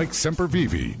Alvarez and Mike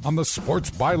Sempervive on the Sports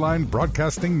Byline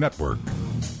Broadcasting Network.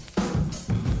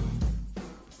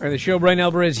 All right, the show, Bryan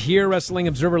Alvarez here, Wrestling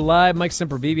Observer Live. Mike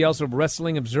Sempervive, also of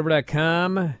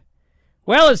WrestlingObserver.com.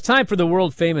 Well, it's time for the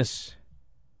world-famous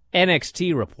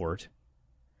NXT report.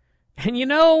 And you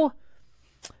know,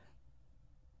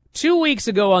 2 weeks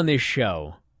ago on this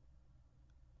show,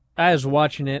 I was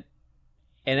watching it,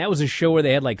 and that was a show where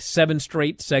they had like 7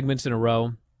 straight segments in a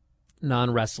row,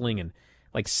 non-wrestling, and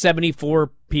like 74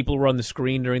 people were on the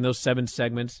screen during those 7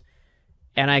 segments.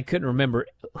 And I couldn't remember,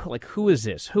 like, who is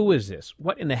this? Who is this?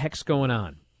 What in the heck's going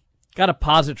on? Got to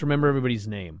pause it to remember everybody's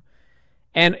name.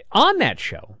 And on that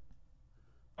show,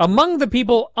 among the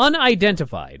people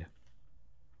unidentified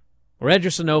were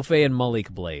Edris Enofe and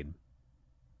Malik Blade.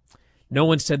 No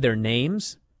one said their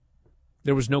names.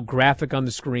 There was no graphic on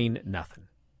the screen, nothing.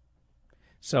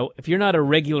 So if you're not a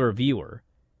regular viewer,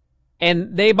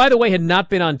 and they, by the way, had not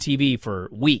been on TV for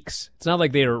weeks. It's not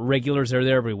like they are regulars. They're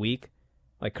there every week,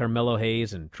 like Carmelo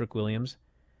Hayes and Trick Williams.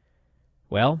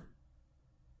 Well,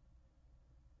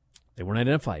 they weren't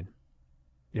identified.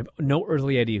 You have no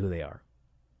earthly idea who they are.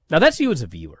 Now, that's you as a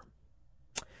viewer.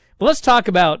 But let's talk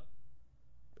about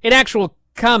an actual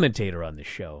commentator on this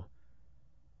show.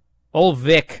 Old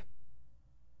Vic.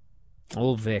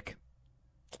 Old Vic.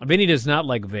 Vinny does not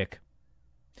like Vic.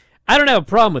 I don't have a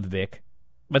problem with Vic,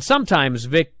 but sometimes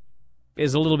Vic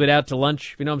is a little bit out to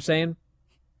lunch, if you know what I'm saying.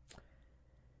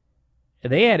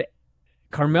 They had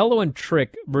Carmelo and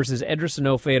Trick versus Edris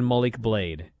Enofe and Malik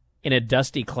Blade in a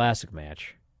Dusty Classic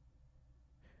match.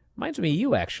 Reminds me of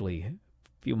you, actually, a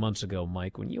few months ago,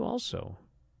 Mike, when you also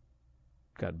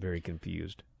got very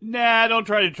confused. Nah, don't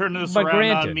try to turn this But around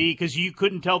granted. on me, because you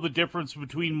couldn't tell the difference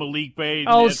between Malik Blade and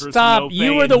Oh, Edris stop. Enofe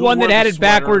You were and the who one that wore had the it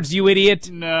sweater. backwards, you idiot.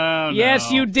 No,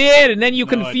 Yes, you did, and then you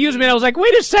confused me, and I was like,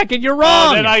 wait a second, you're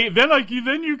wrong.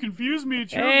 Then you confused me.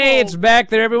 It's your Hey, fault. it's back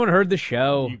there. Everyone heard the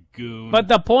show. You goon. But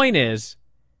the point is,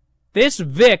 this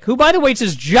Vic, who, by the way, it's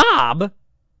his job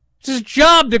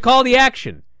to call the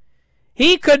action.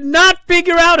 He could not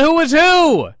figure out who was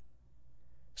who.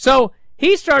 So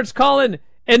he starts calling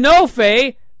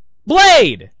Enofe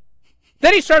Blade.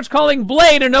 Then he starts calling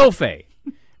Blade Enofe.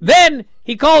 Then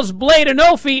he calls Blade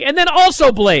Enofe and then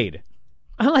also Blade.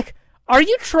 I'm like, are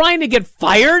you trying to get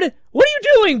fired? What are you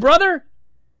doing, brother?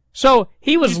 So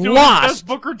he was He's doing lost. his best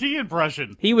Booker T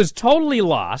impression. He was totally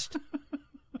lost.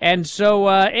 And so,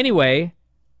 anyway,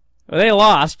 they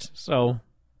lost. So,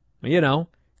 you know,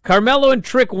 Carmelo and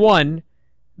Trick won.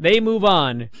 They move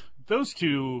on. Those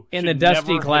two in should the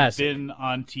Dusty never Classic. have been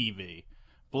on TV.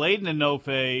 Blade and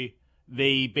Enofe,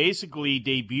 they basically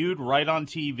debuted right on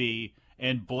TV,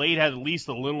 and Blade had at least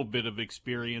a little bit of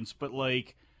experience. But,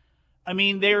 like, I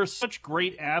mean, they're such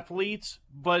great athletes,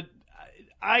 but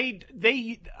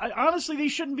honestly, they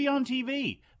shouldn't be on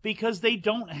TV because they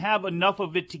don't have enough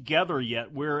of it together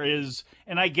yet. Whereas,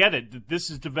 and I get it, that this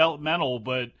is developmental,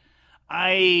 but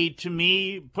to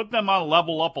me, put them on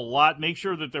level up a lot, make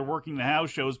sure that they're working the house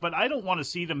shows, but I don't want to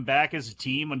see them back as a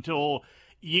team until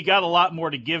you got a lot more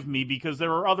to give me, because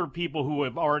there are other people who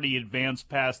have already advanced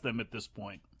past them at this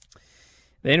point.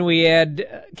 Then we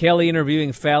had Kelly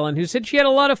interviewing Fallon, who said she had a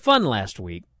lot of fun last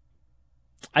week.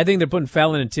 I think they're putting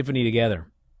Fallon and Tiffany together.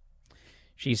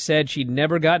 She said she'd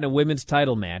never gotten a women's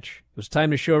title match. It was time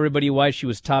to show everybody why she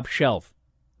was top shelf.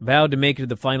 Vowed to make it to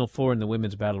the Final Four in the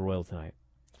Women's Battle Royal tonight.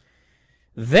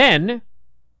 Then,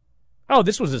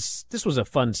 this was a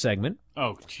fun segment.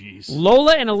 Oh, jeez.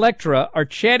 Lola and Elektra are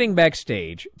chatting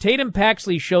backstage. Tatum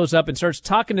Paxley shows up and starts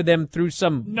talking to them through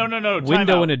some No,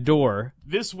 window time and a door.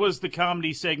 This was the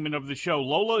comedy segment of the show.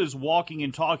 Lola is walking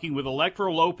and talking with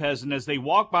Elektra Lopez, and as they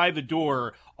walk by the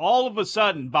door, all of a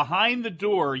sudden, behind the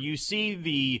door, you see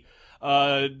the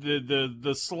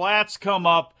slats come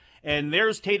up, and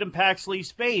there's Tatum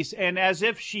Paxley's face, and as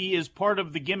if she is part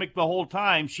of the gimmick the whole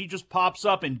time, she just pops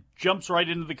up and jumps right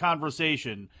into the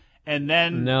conversation, and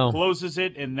then closes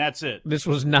it, and that's it. This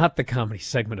was not the comedy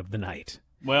segment of the night.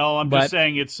 Well, I'm just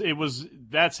saying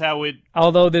that's how it...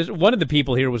 Although one of the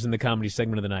people here was in the comedy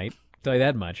segment of the night. I'll tell you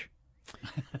that much.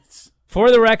 For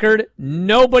the record,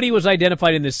 nobody was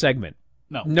identified in this segment.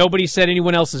 No. Nobody said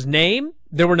anyone else's name.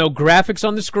 There were no graphics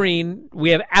on the screen. We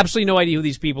have absolutely no idea who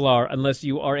these people are unless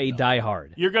you are a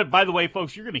diehard. You're good. By the way,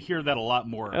 folks, you're going to hear that a lot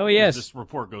more yes. as this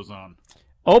report goes on.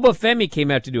 Oba Femi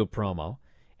came out to do a promo,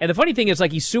 And the funny thing is,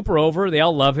 like, he's super over. They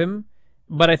all love him.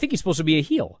 But I think he's supposed to be a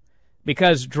heel.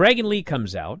 Because Dragon Lee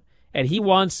comes out, and he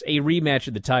wants a rematch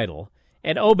of the title.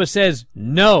 And Oba says,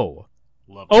 no.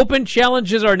 Open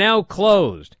challenges are now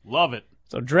closed. Love it.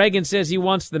 So Dragon says he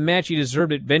wants the match he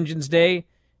deserved at Vengeance Day.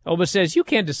 Oba says, you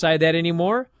can't decide that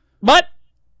anymore. But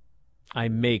I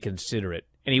may consider it.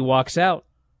 And he walks out.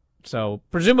 So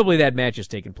presumably that match has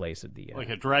taken place at the... like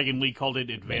a Dragon Lee called it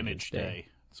Advantage Day.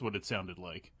 That's what it sounded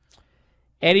like.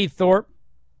 Eddie Thorpe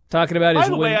talking about his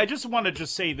win. By the way, I just want to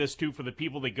say this, too, for the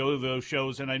people that go to those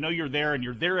shows, and I know you're there, and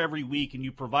you're there every week, and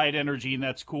you provide energy, and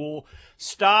that's cool.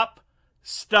 Stop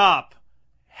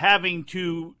having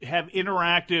to have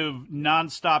interactive,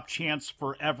 nonstop chants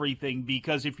for everything,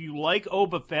 because if you like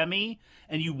Obafemi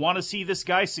and you want to see this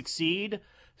guy succeed,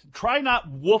 try not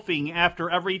woofing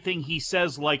after everything he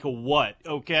says like a what,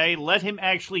 okay? Let him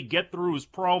actually get through his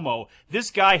promo. This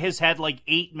guy has had like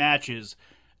 8 matches.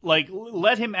 Like,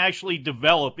 let him actually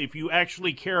develop if you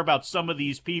actually care about some of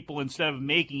these people instead of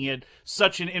making it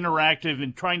such an interactive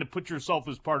and trying to put yourself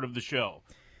as part of the show.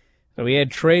 So we had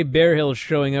Trey Bearhill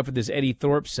showing up for this Eddie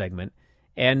Thorpe segment,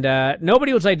 and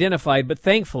nobody was identified, but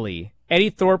thankfully, Eddie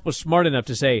Thorpe was smart enough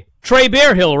to say, Trey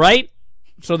Bearhill, right?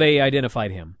 So they identified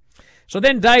him. So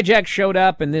then Dijak showed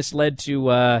up, and this led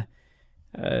to a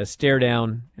stare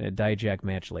down and a Dijak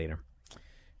match later.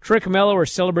 Trick and Mello are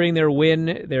celebrating their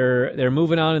win. They're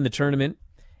moving on in the tournament.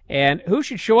 And who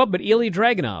should show up but Ilya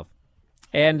Dragunov?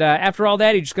 And after all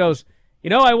that, he just goes,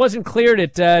 I wasn't cleared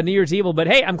at New Year's Evil, but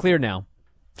hey, I'm cleared now.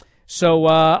 So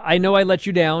I know I let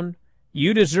you down.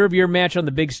 You deserve your match on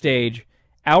the big stage.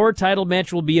 Our title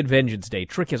match will be at Vengeance Day.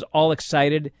 Trick is all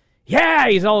excited. Yeah,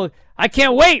 he's all, I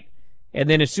can't wait. And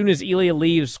then as soon as Ilya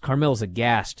leaves, Carmel's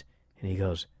aghast. And he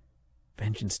goes,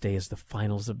 Vengeance Day is the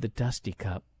finals of the Dusty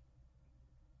Cup.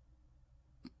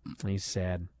 He's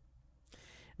sad.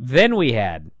 Then we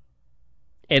had,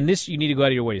 and this you need to go out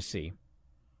of your way to see,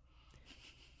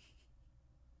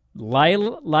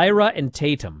 Lyra and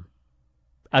Tatum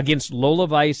against Lola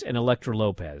Vice and Elektra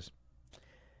Lopez.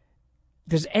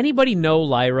 Does anybody know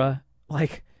Lyra?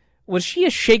 Like, was she a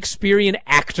Shakespearean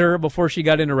actor before she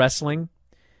got into wrestling?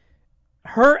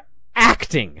 Her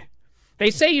acting. They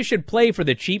say you should play for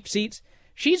the cheap seats.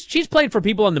 She's played for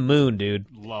people on the moon, dude.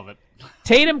 Love it.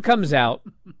 Tatum comes out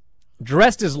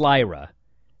dressed as Lyra,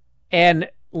 and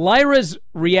Lyra's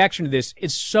reaction to this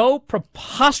is so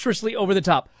preposterously over the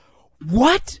top.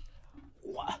 What?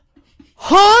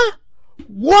 Huh?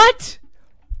 What?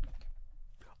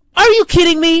 Are you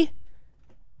kidding me?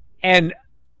 And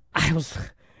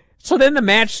so then the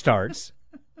match starts,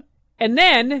 and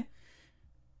then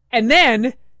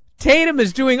Tatum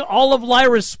is doing all of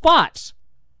Lyra's spots,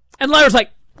 and Lyra's like,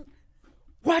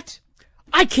 what?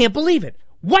 I can't believe it.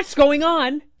 What's going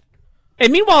on?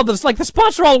 And meanwhile, the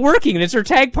spots are all working, and it's her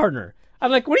tag partner.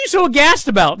 I'm like, what are you so aghast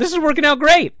about? This is working out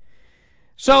great.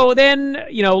 So then,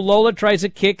 Lola tries a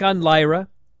kick on Lyra.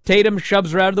 Tatum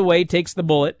shoves her out of the way, takes the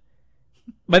bullet.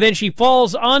 But then she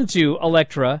falls onto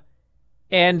Elektra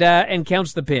and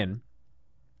counts the pin.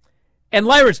 And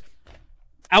Lyra's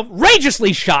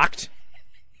outrageously shocked,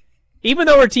 even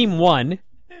though her team won.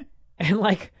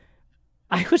 And,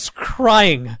 I was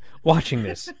crying watching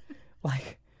this.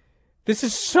 This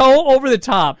is so over the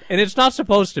top, and it's not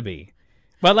supposed to be.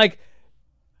 But,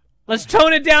 let's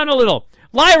tone it down a little.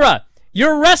 Lyra,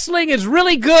 your wrestling is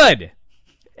really good.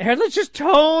 And let's just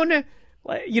tone.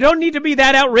 You don't need to be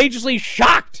that outrageously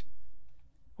shocked.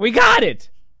 We got it.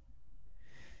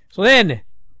 So then,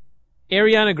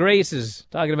 Ariana Grace is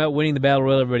talking about winning the Battle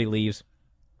Royal. Everybody leaves.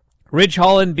 Ridge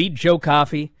Holland beat Joe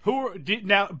Coffey.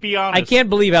 Now, be honest. I can't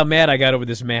believe how mad I got over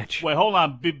this match. Wait, hold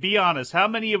on. Be honest. How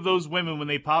many of those women, when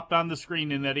they popped on the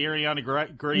screen in that Ariana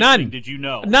Grace None. thing, did you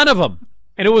know? None of them.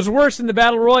 And it was worse than the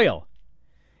Battle Royal.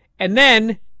 And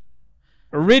then,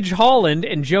 Ridge Holland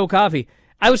and Joe Coffey.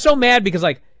 I was so mad because,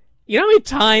 you know how many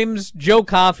times Joe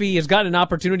Coffey has gotten an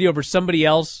opportunity over somebody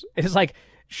else? It's like,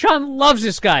 Sean loves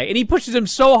this guy, and he pushes him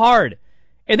so hard.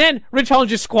 And then Ridge Holland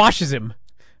just squashes him.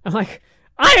 I'm like,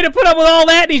 I had to put up with all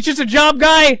that, and he's just a job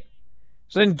guy.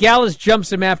 So then Gallus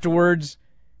jumps him afterwards,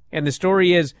 and the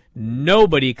story is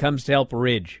nobody comes to help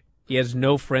Ridge. He has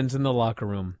no friends in the locker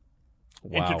room.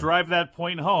 Wow. And to drive that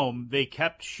point home, they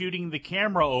kept shooting the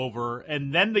camera over,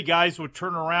 and then the guys would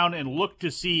turn around and look to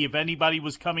see if anybody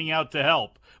was coming out to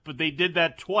help. But they did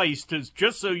that twice,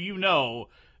 just so you know,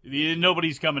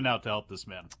 nobody's coming out to help this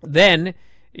man. Then,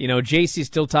 JC's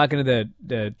still talking to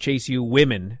the Chase U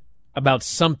women about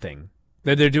something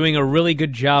that they're doing a really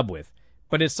good job with.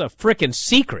 But it's a frickin'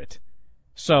 secret.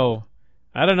 So,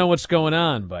 I don't know what's going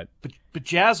on, but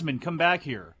Jasmine, come back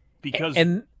here. Because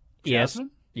and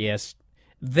Jasmine? Yes.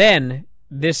 Then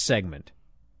this segment.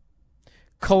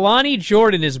 Kalani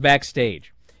Jordan is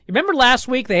backstage. Remember last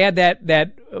week they had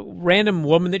that random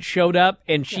woman that showed up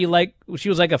and she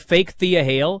was like a fake Thea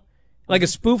Hale, like a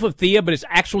spoof of Thea, but it's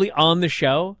actually on the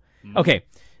show. Okay,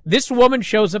 this woman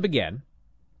shows up again.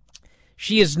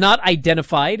 She is not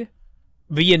identified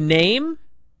via name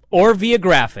or via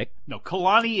graphic. No,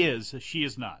 Kalani is. She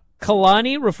is not.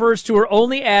 Kalani refers to her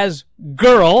only as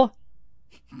girl.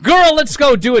 Girl, let's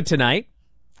go do it tonight.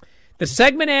 The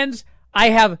segment ends.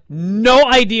 I have no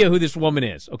idea who this woman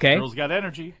is, okay? Girl's got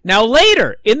energy. Now,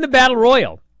 later in the Battle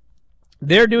Royal,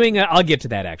 they're doing I'll get to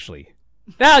that, actually.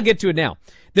 I'll get to it now.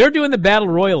 They're doing the Battle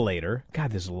Royal later.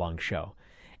 God, this is a long show.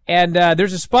 And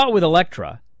there's a spot with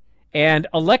Elektra, and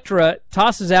Elektra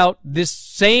tosses out this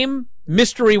same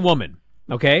mystery woman,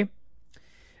 okay?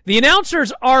 The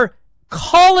announcers are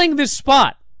calling this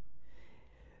spot.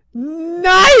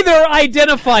 Neither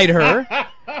identified her.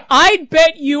 I'd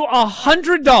bet you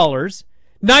 $100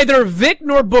 neither Vic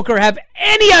nor Booker have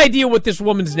any idea what this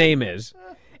woman's name is.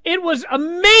 It was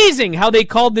amazing how they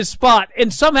called this spot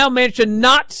and somehow managed to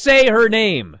not say her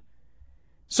name.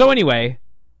 So anyway,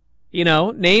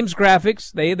 names,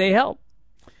 graphics, they help.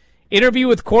 Interview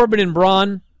with Corbin and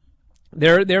Braun.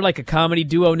 They're like a comedy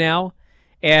duo now.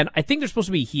 And I think they're supposed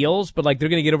to be heels, but like they're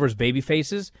going to get over as baby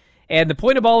faces. And the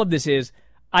point of all of this is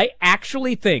I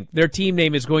actually think their team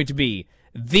name is going to be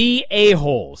The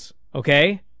A-Holes,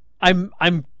 okay?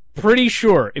 I'm pretty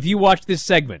sure if you watch this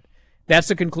segment, that's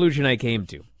the conclusion I came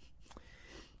to.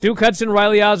 Duke Hudson,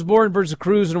 Riley Osborne versus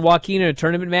Cruz and Joaquin in a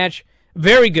tournament match.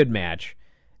 Very good match.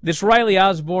 This Riley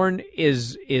Osborne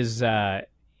is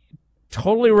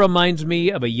totally reminds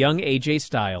me of a young AJ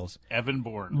Styles. Evan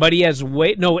Bourne. But he has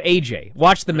AJ.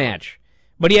 Watch the match.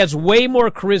 But he has way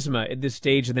more charisma at this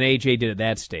stage than AJ did at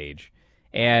that stage.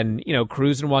 And,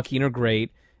 Cruz and Joaquin are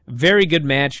great. Very good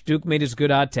match. Duke made his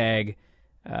good hot tag.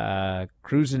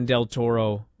 Cruz and Del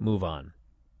Toro move on.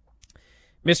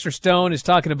 Mr. Stone is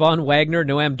talking to Von Wagner.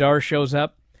 Noam Dar shows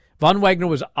up. Von Wagner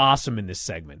was awesome in this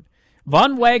segment.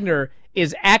 Von Wagner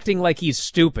is acting like he's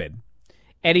stupid.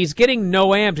 And he's getting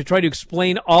Noam to try to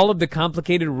explain all of the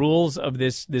complicated rules of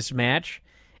this match.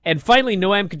 And finally,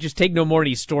 Noam could just take no more and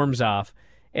he storms off.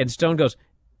 And Stone goes,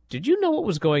 "Did you know what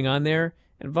was going on there?"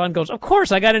 And Von goes, "Of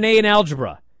course, I got an A in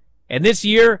algebra. And this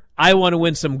year, I want to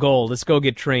win some gold. Let's go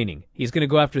get training." He's going to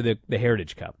go after the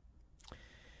Heritage Cup.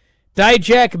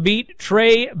 Dijak beat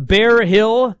Trey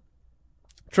Bearhill.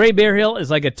 Trey Bearhill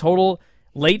is like a total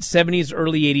late 70s,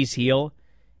 early 80s heel.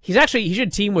 He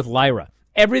should team with Lyra.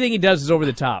 Everything he does is over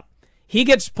the top. He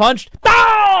gets punched.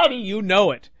 Ah! You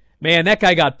know it. Man, that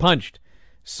guy got punched.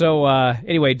 So,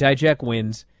 anyway, Dijak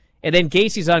wins. And then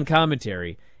Gacy's on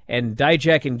commentary. And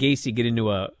Dijak and Gacy get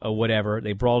into a whatever.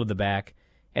 They brawl to the back.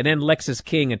 And then Lexus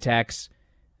King attacks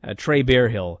Trey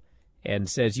Bearhill and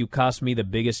says, "You cost me the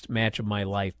biggest match of my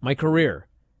life, my career."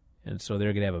 And so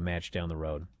they're going to have a match down the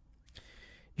road.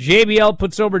 JBL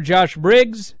puts over Josh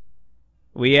Briggs.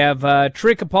 We have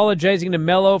Trick apologizing to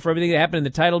Mello for everything that happened in the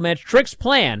title match. Trick's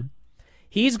plan,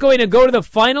 he's going to go to the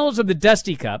finals of the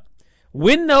Dusty Cup,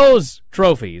 win those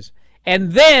trophies,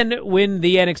 and then win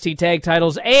the NXT tag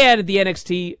titles and the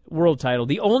NXT world title.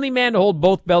 The only man to hold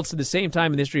both belts at the same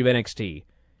time in the history of NXT.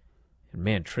 And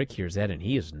man, Trick hears that and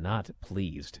he is not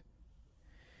pleased.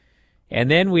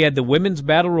 And then we had the Women's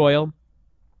Battle Royal.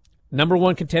 Number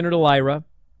one contender to Lyra.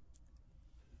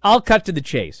 I'll cut to the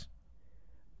chase.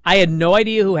 I had no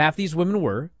idea who half these women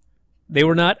were. They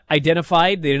were not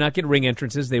identified. They did not get ring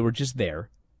entrances. They were just there.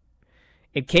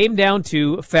 It came down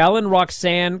to Fallon,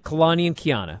 Roxanne, Kalani, and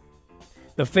Kiana.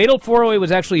 The Fatal 4-Way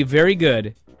was actually very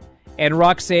good, and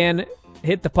Roxanne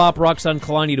hit the Pop Rocks on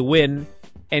Kalani to win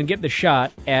and get the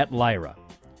shot at Lyra.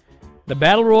 The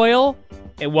Battle Royal,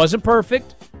 it wasn't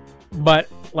perfect, but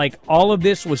like all of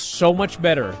this was so much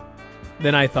better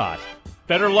than I thought.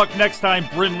 Better luck next time,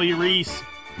 Brinley Reese.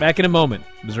 Back in a moment.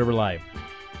 Observer Live.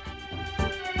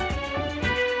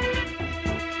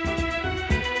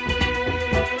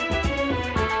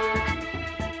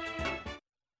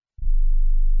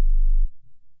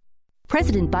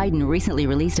 President Biden recently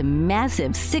released a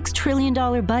massive $6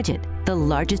 trillion budget, the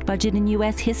largest budget in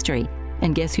U.S. history.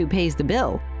 And guess who pays the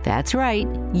bill? That's right,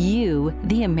 you,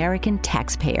 the American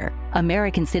taxpayer.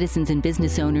 American citizens and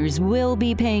business owners will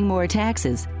be paying more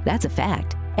taxes. That's a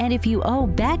fact. And if you owe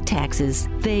back taxes,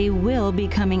 they will be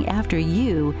coming after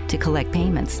you to collect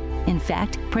payments. In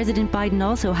fact, President Biden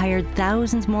also hired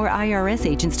thousands more IRS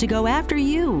agents to go after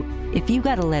you. If you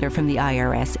got a letter from the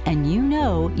IRS and you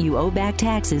know you owe back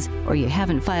taxes or you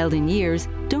haven't filed in years,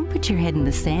 Don't put your head in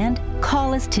the sand.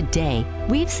 Call us today.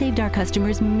 We've saved our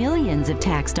customers millions of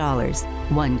tax dollars.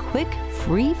 One quick,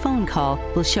 free phone call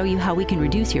will show you how we can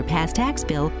reduce your past tax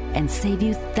bill and save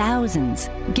you thousands.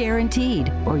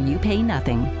 Guaranteed, or you pay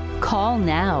nothing. Call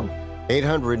now.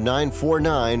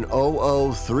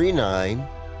 800-949-0039.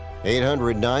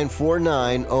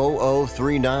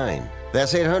 800-949-0039.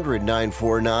 That's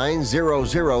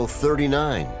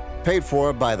 800-949-0039. Paid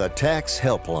for by the Tax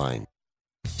Helpline.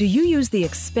 Do you use the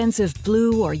expensive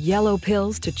blue or yellow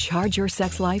pills to charge your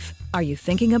sex life? Are you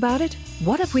thinking about it?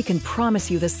 What if we can promise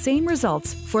you the same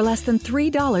results for less than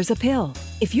 $3 a pill?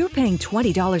 If you're paying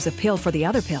 $20 a pill for the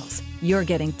other pills, you're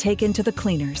getting taken to the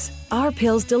cleaners. Our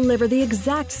pills deliver the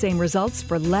exact same results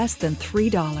for less than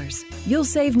 $3. You'll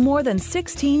save more than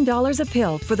 $16 a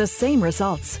pill for the same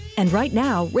results. And right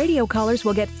now, radio callers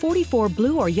will get 44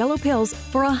 blue or yellow pills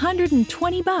for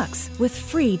 $120 with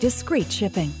free discreet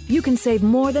shipping. You can save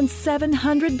more than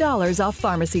 $700 off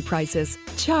pharmacy prices.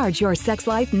 Charge your sex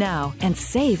life now and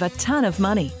save a ton of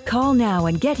money. Call now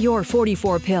and get your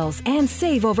 44 pills and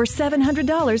save over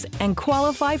 $700 and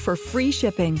qualify for free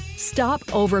shipping. Stop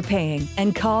overpaying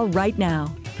and call right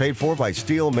now. Paid for by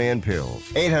Steelman Pills.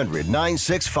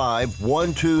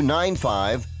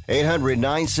 800-965-1295.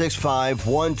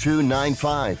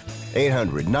 800-965-1295.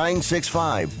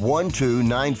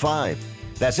 800-965-1295.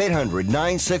 That's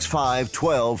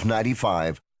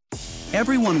 800-965-1295.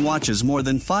 Everyone watches more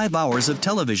than 5 hours of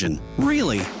television.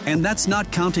 Really? And that's not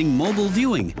counting mobile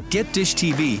viewing. Get Dish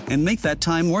TV and make that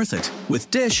time worth it. With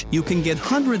Dish, you can get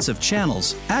hundreds of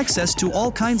channels, access to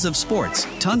all kinds of sports,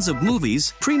 tons of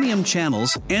movies, premium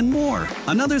channels, and more.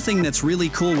 Another thing that's really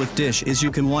cool with Dish is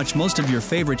you can watch most of your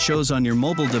favorite shows on your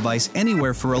mobile device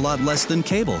anywhere for a lot less than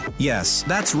cable. Yes,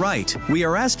 that's right. We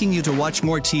are asking you to watch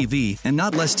more TV and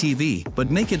not less TV, but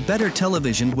make it better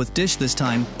television with Dish this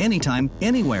time, anytime,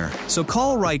 anywhere. So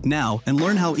call right now and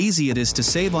learn how easy it is to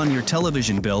save on your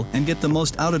television bill and get the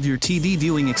most out of your TV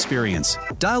viewing experience.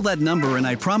 Dial that number and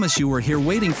I promise you we're here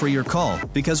waiting for your call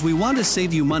because we want to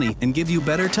save you money and give you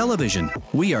better television.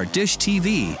 We are Dish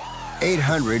TV.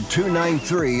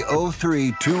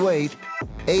 800-293-0328.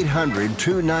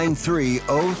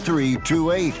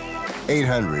 800-293-0328.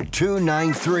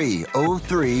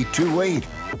 800-293-0328.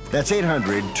 That's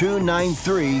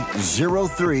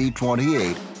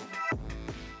 800-293-0328.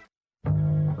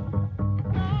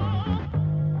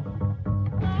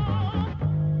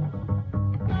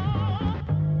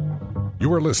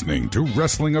 You are listening to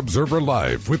Wrestling Observer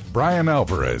Live with Bryan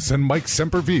Alvarez and Mike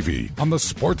Sempervive on the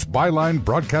Sports Byline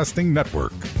Broadcasting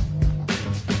Network.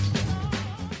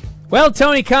 Well,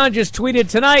 Tony Khan just tweeted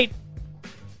tonight,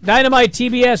 Dynamite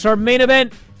TBS, our main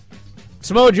event,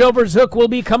 Samoa Joe vs. Hook will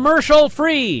be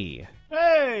commercial-free.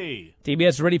 Hey! TBS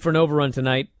is ready for an overrun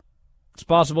tonight. It's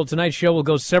possible tonight's show will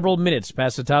go several minutes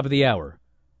past the top of the hour.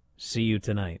 See you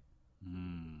tonight.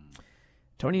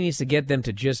 Tony needs to get them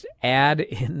to just add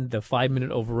in the 5-minute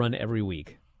overrun every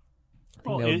week. I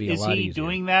think that would be a lot easier. Is he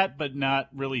doing that, but not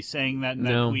really saying that in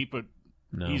that tweet? But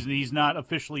no. He's not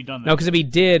officially done that. No, because if he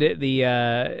did, the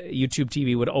YouTube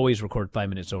TV would always record 5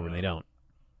 minutes over, and they don't.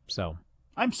 So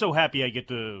I'm so happy I get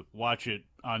to watch it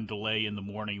on delay in the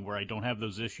morning where I don't have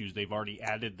those issues. They've already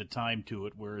added the time to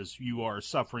it, whereas you are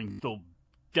suffering still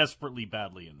desperately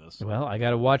badly in this. Well, I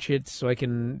got to watch it so I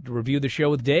can review the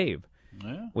show with Dave.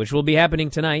 Yeah. Which will be happening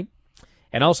tonight.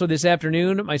 And also this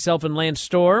afternoon, myself and Lance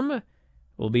Storm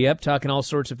will be up talking all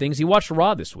sorts of things. He watched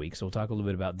Raw this week, so we'll talk a little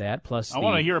bit about that. Plus, I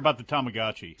want to hear about the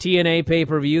Tamagotchi. TNA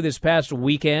pay-per-view this past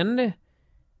weekend.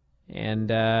 And,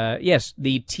 yes,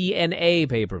 the TNA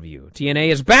pay-per-view. TNA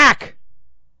is back!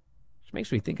 Which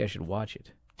makes me think I should watch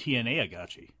it. TNA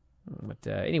Agachi. But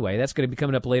anyway, that's going to be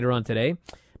coming up later on today.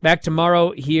 Back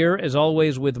tomorrow here, as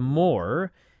always, with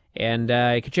more. And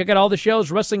you can check out all the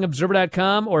shows,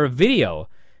 WrestlingObserver.com or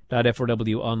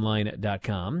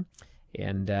video.f4wonline.com.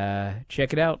 And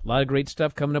check it out. A lot of great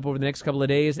stuff coming up over the next couple of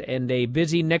days and a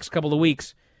busy next couple of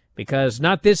weeks because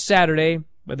not this Saturday,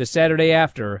 but the Saturday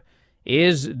after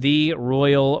is the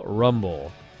Royal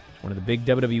Rumble. It's one of the big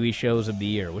WWE shows of the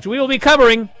year, which we will be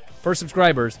covering for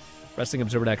subscribers,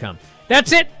 WrestlingObserver.com.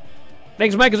 That's it.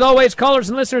 Thanks, Mike, as always. Callers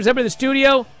and listeners, everybody in the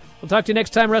studio. We'll talk to you next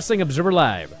time, Wrestling Observer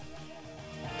Live.